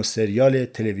پخش فیلم و سریال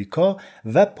تلویکا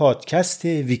و پادکست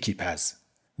ویکیپز.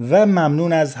 و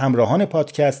ممنون از همراهان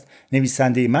پادکست،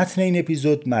 نویسنده متن این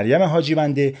اپیزود مریم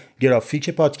حاجی‌بنده، گرافیک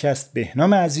پادکست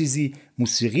بهنام عزیزی،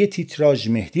 موسیقی تیتراژ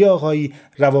مهدی آقایی،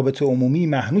 روابط عمومی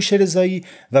مهنوش رضایی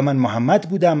و من محمد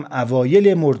بودم.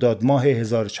 اوایل مرداد ماه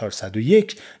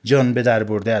 1401 جان به در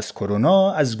برده از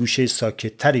کرونا، از گوشه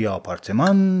ساکت‌تر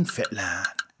آپارتمان فعلا.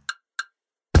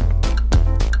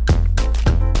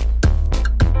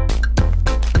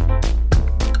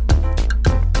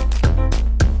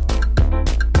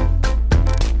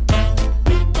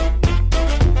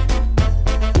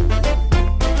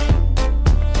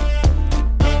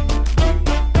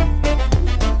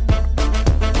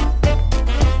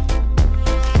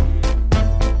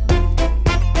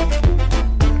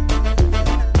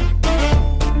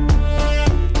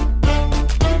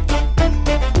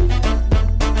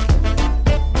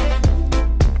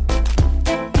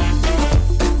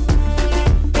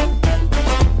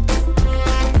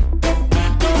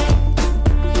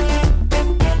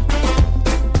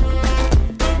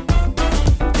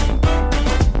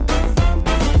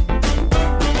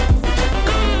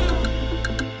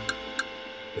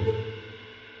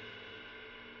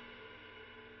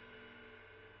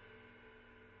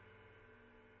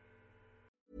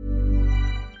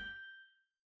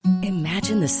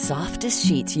 Imagine the softest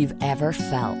sheets you've ever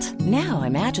felt. Now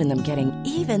imagine them getting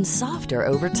even softer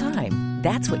over time.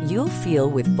 That's what you'll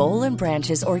feel with Boll &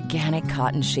 Branch's organic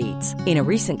cotton sheets. In a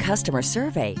recent customer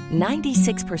survey,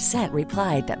 96%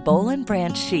 replied that Boll &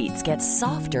 Branch sheets get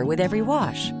softer with every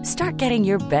wash. Start getting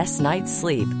your best night's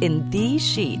sleep in these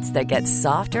sheets that get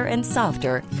softer and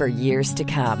softer for years to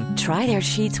come. Try their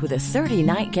sheets with a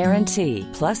 30-night guarantee.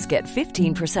 Plus, get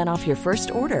 15% off your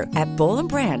first order at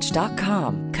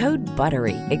bollandbranch.com. Code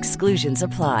BUTTERY. Exclusions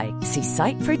apply. See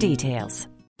site for details.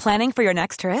 Planning for your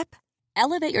next trip?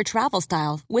 Elevate your travel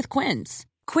style with Quince.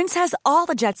 Quince has all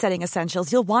the jet-setting essentials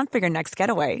you'll want for your next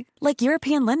getaway, like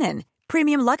European linen,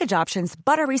 premium luggage options,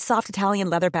 buttery soft Italian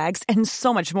leather bags, and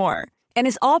so much more. And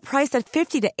is all priced at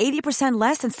 50 to 80%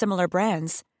 less than similar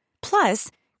brands.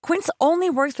 Plus, Quince only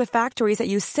works with factories that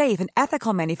use safe and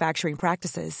ethical manufacturing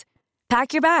practices.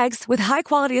 Pack your bags with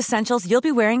high-quality essentials you'll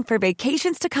be wearing for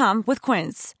vacations to come with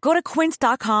Quince. Go to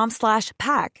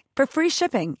quince.com/pack for free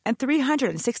shipping and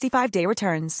 365-day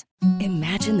returns.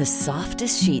 Imagine the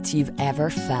softest sheets you've ever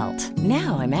felt.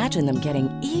 Now imagine them getting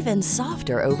even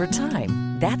softer over time.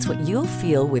 That's what you'll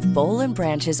feel with Boll &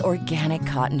 Branch's organic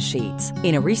cotton sheets.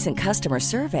 In a recent customer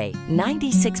survey,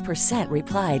 96%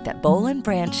 replied that Boll &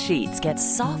 Branch sheets get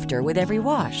softer with every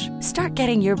wash. Start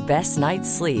getting your best night's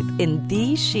sleep in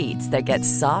these sheets that get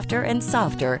softer and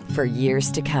softer for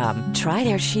years to come. Try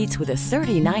their sheets with a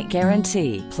 30-night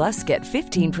guarantee. Plus, get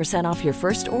 15% off your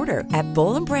first order at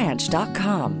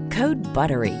bollandbranch.com. Code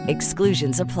BUTTERY.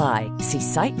 Exclusions apply. See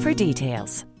site for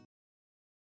details.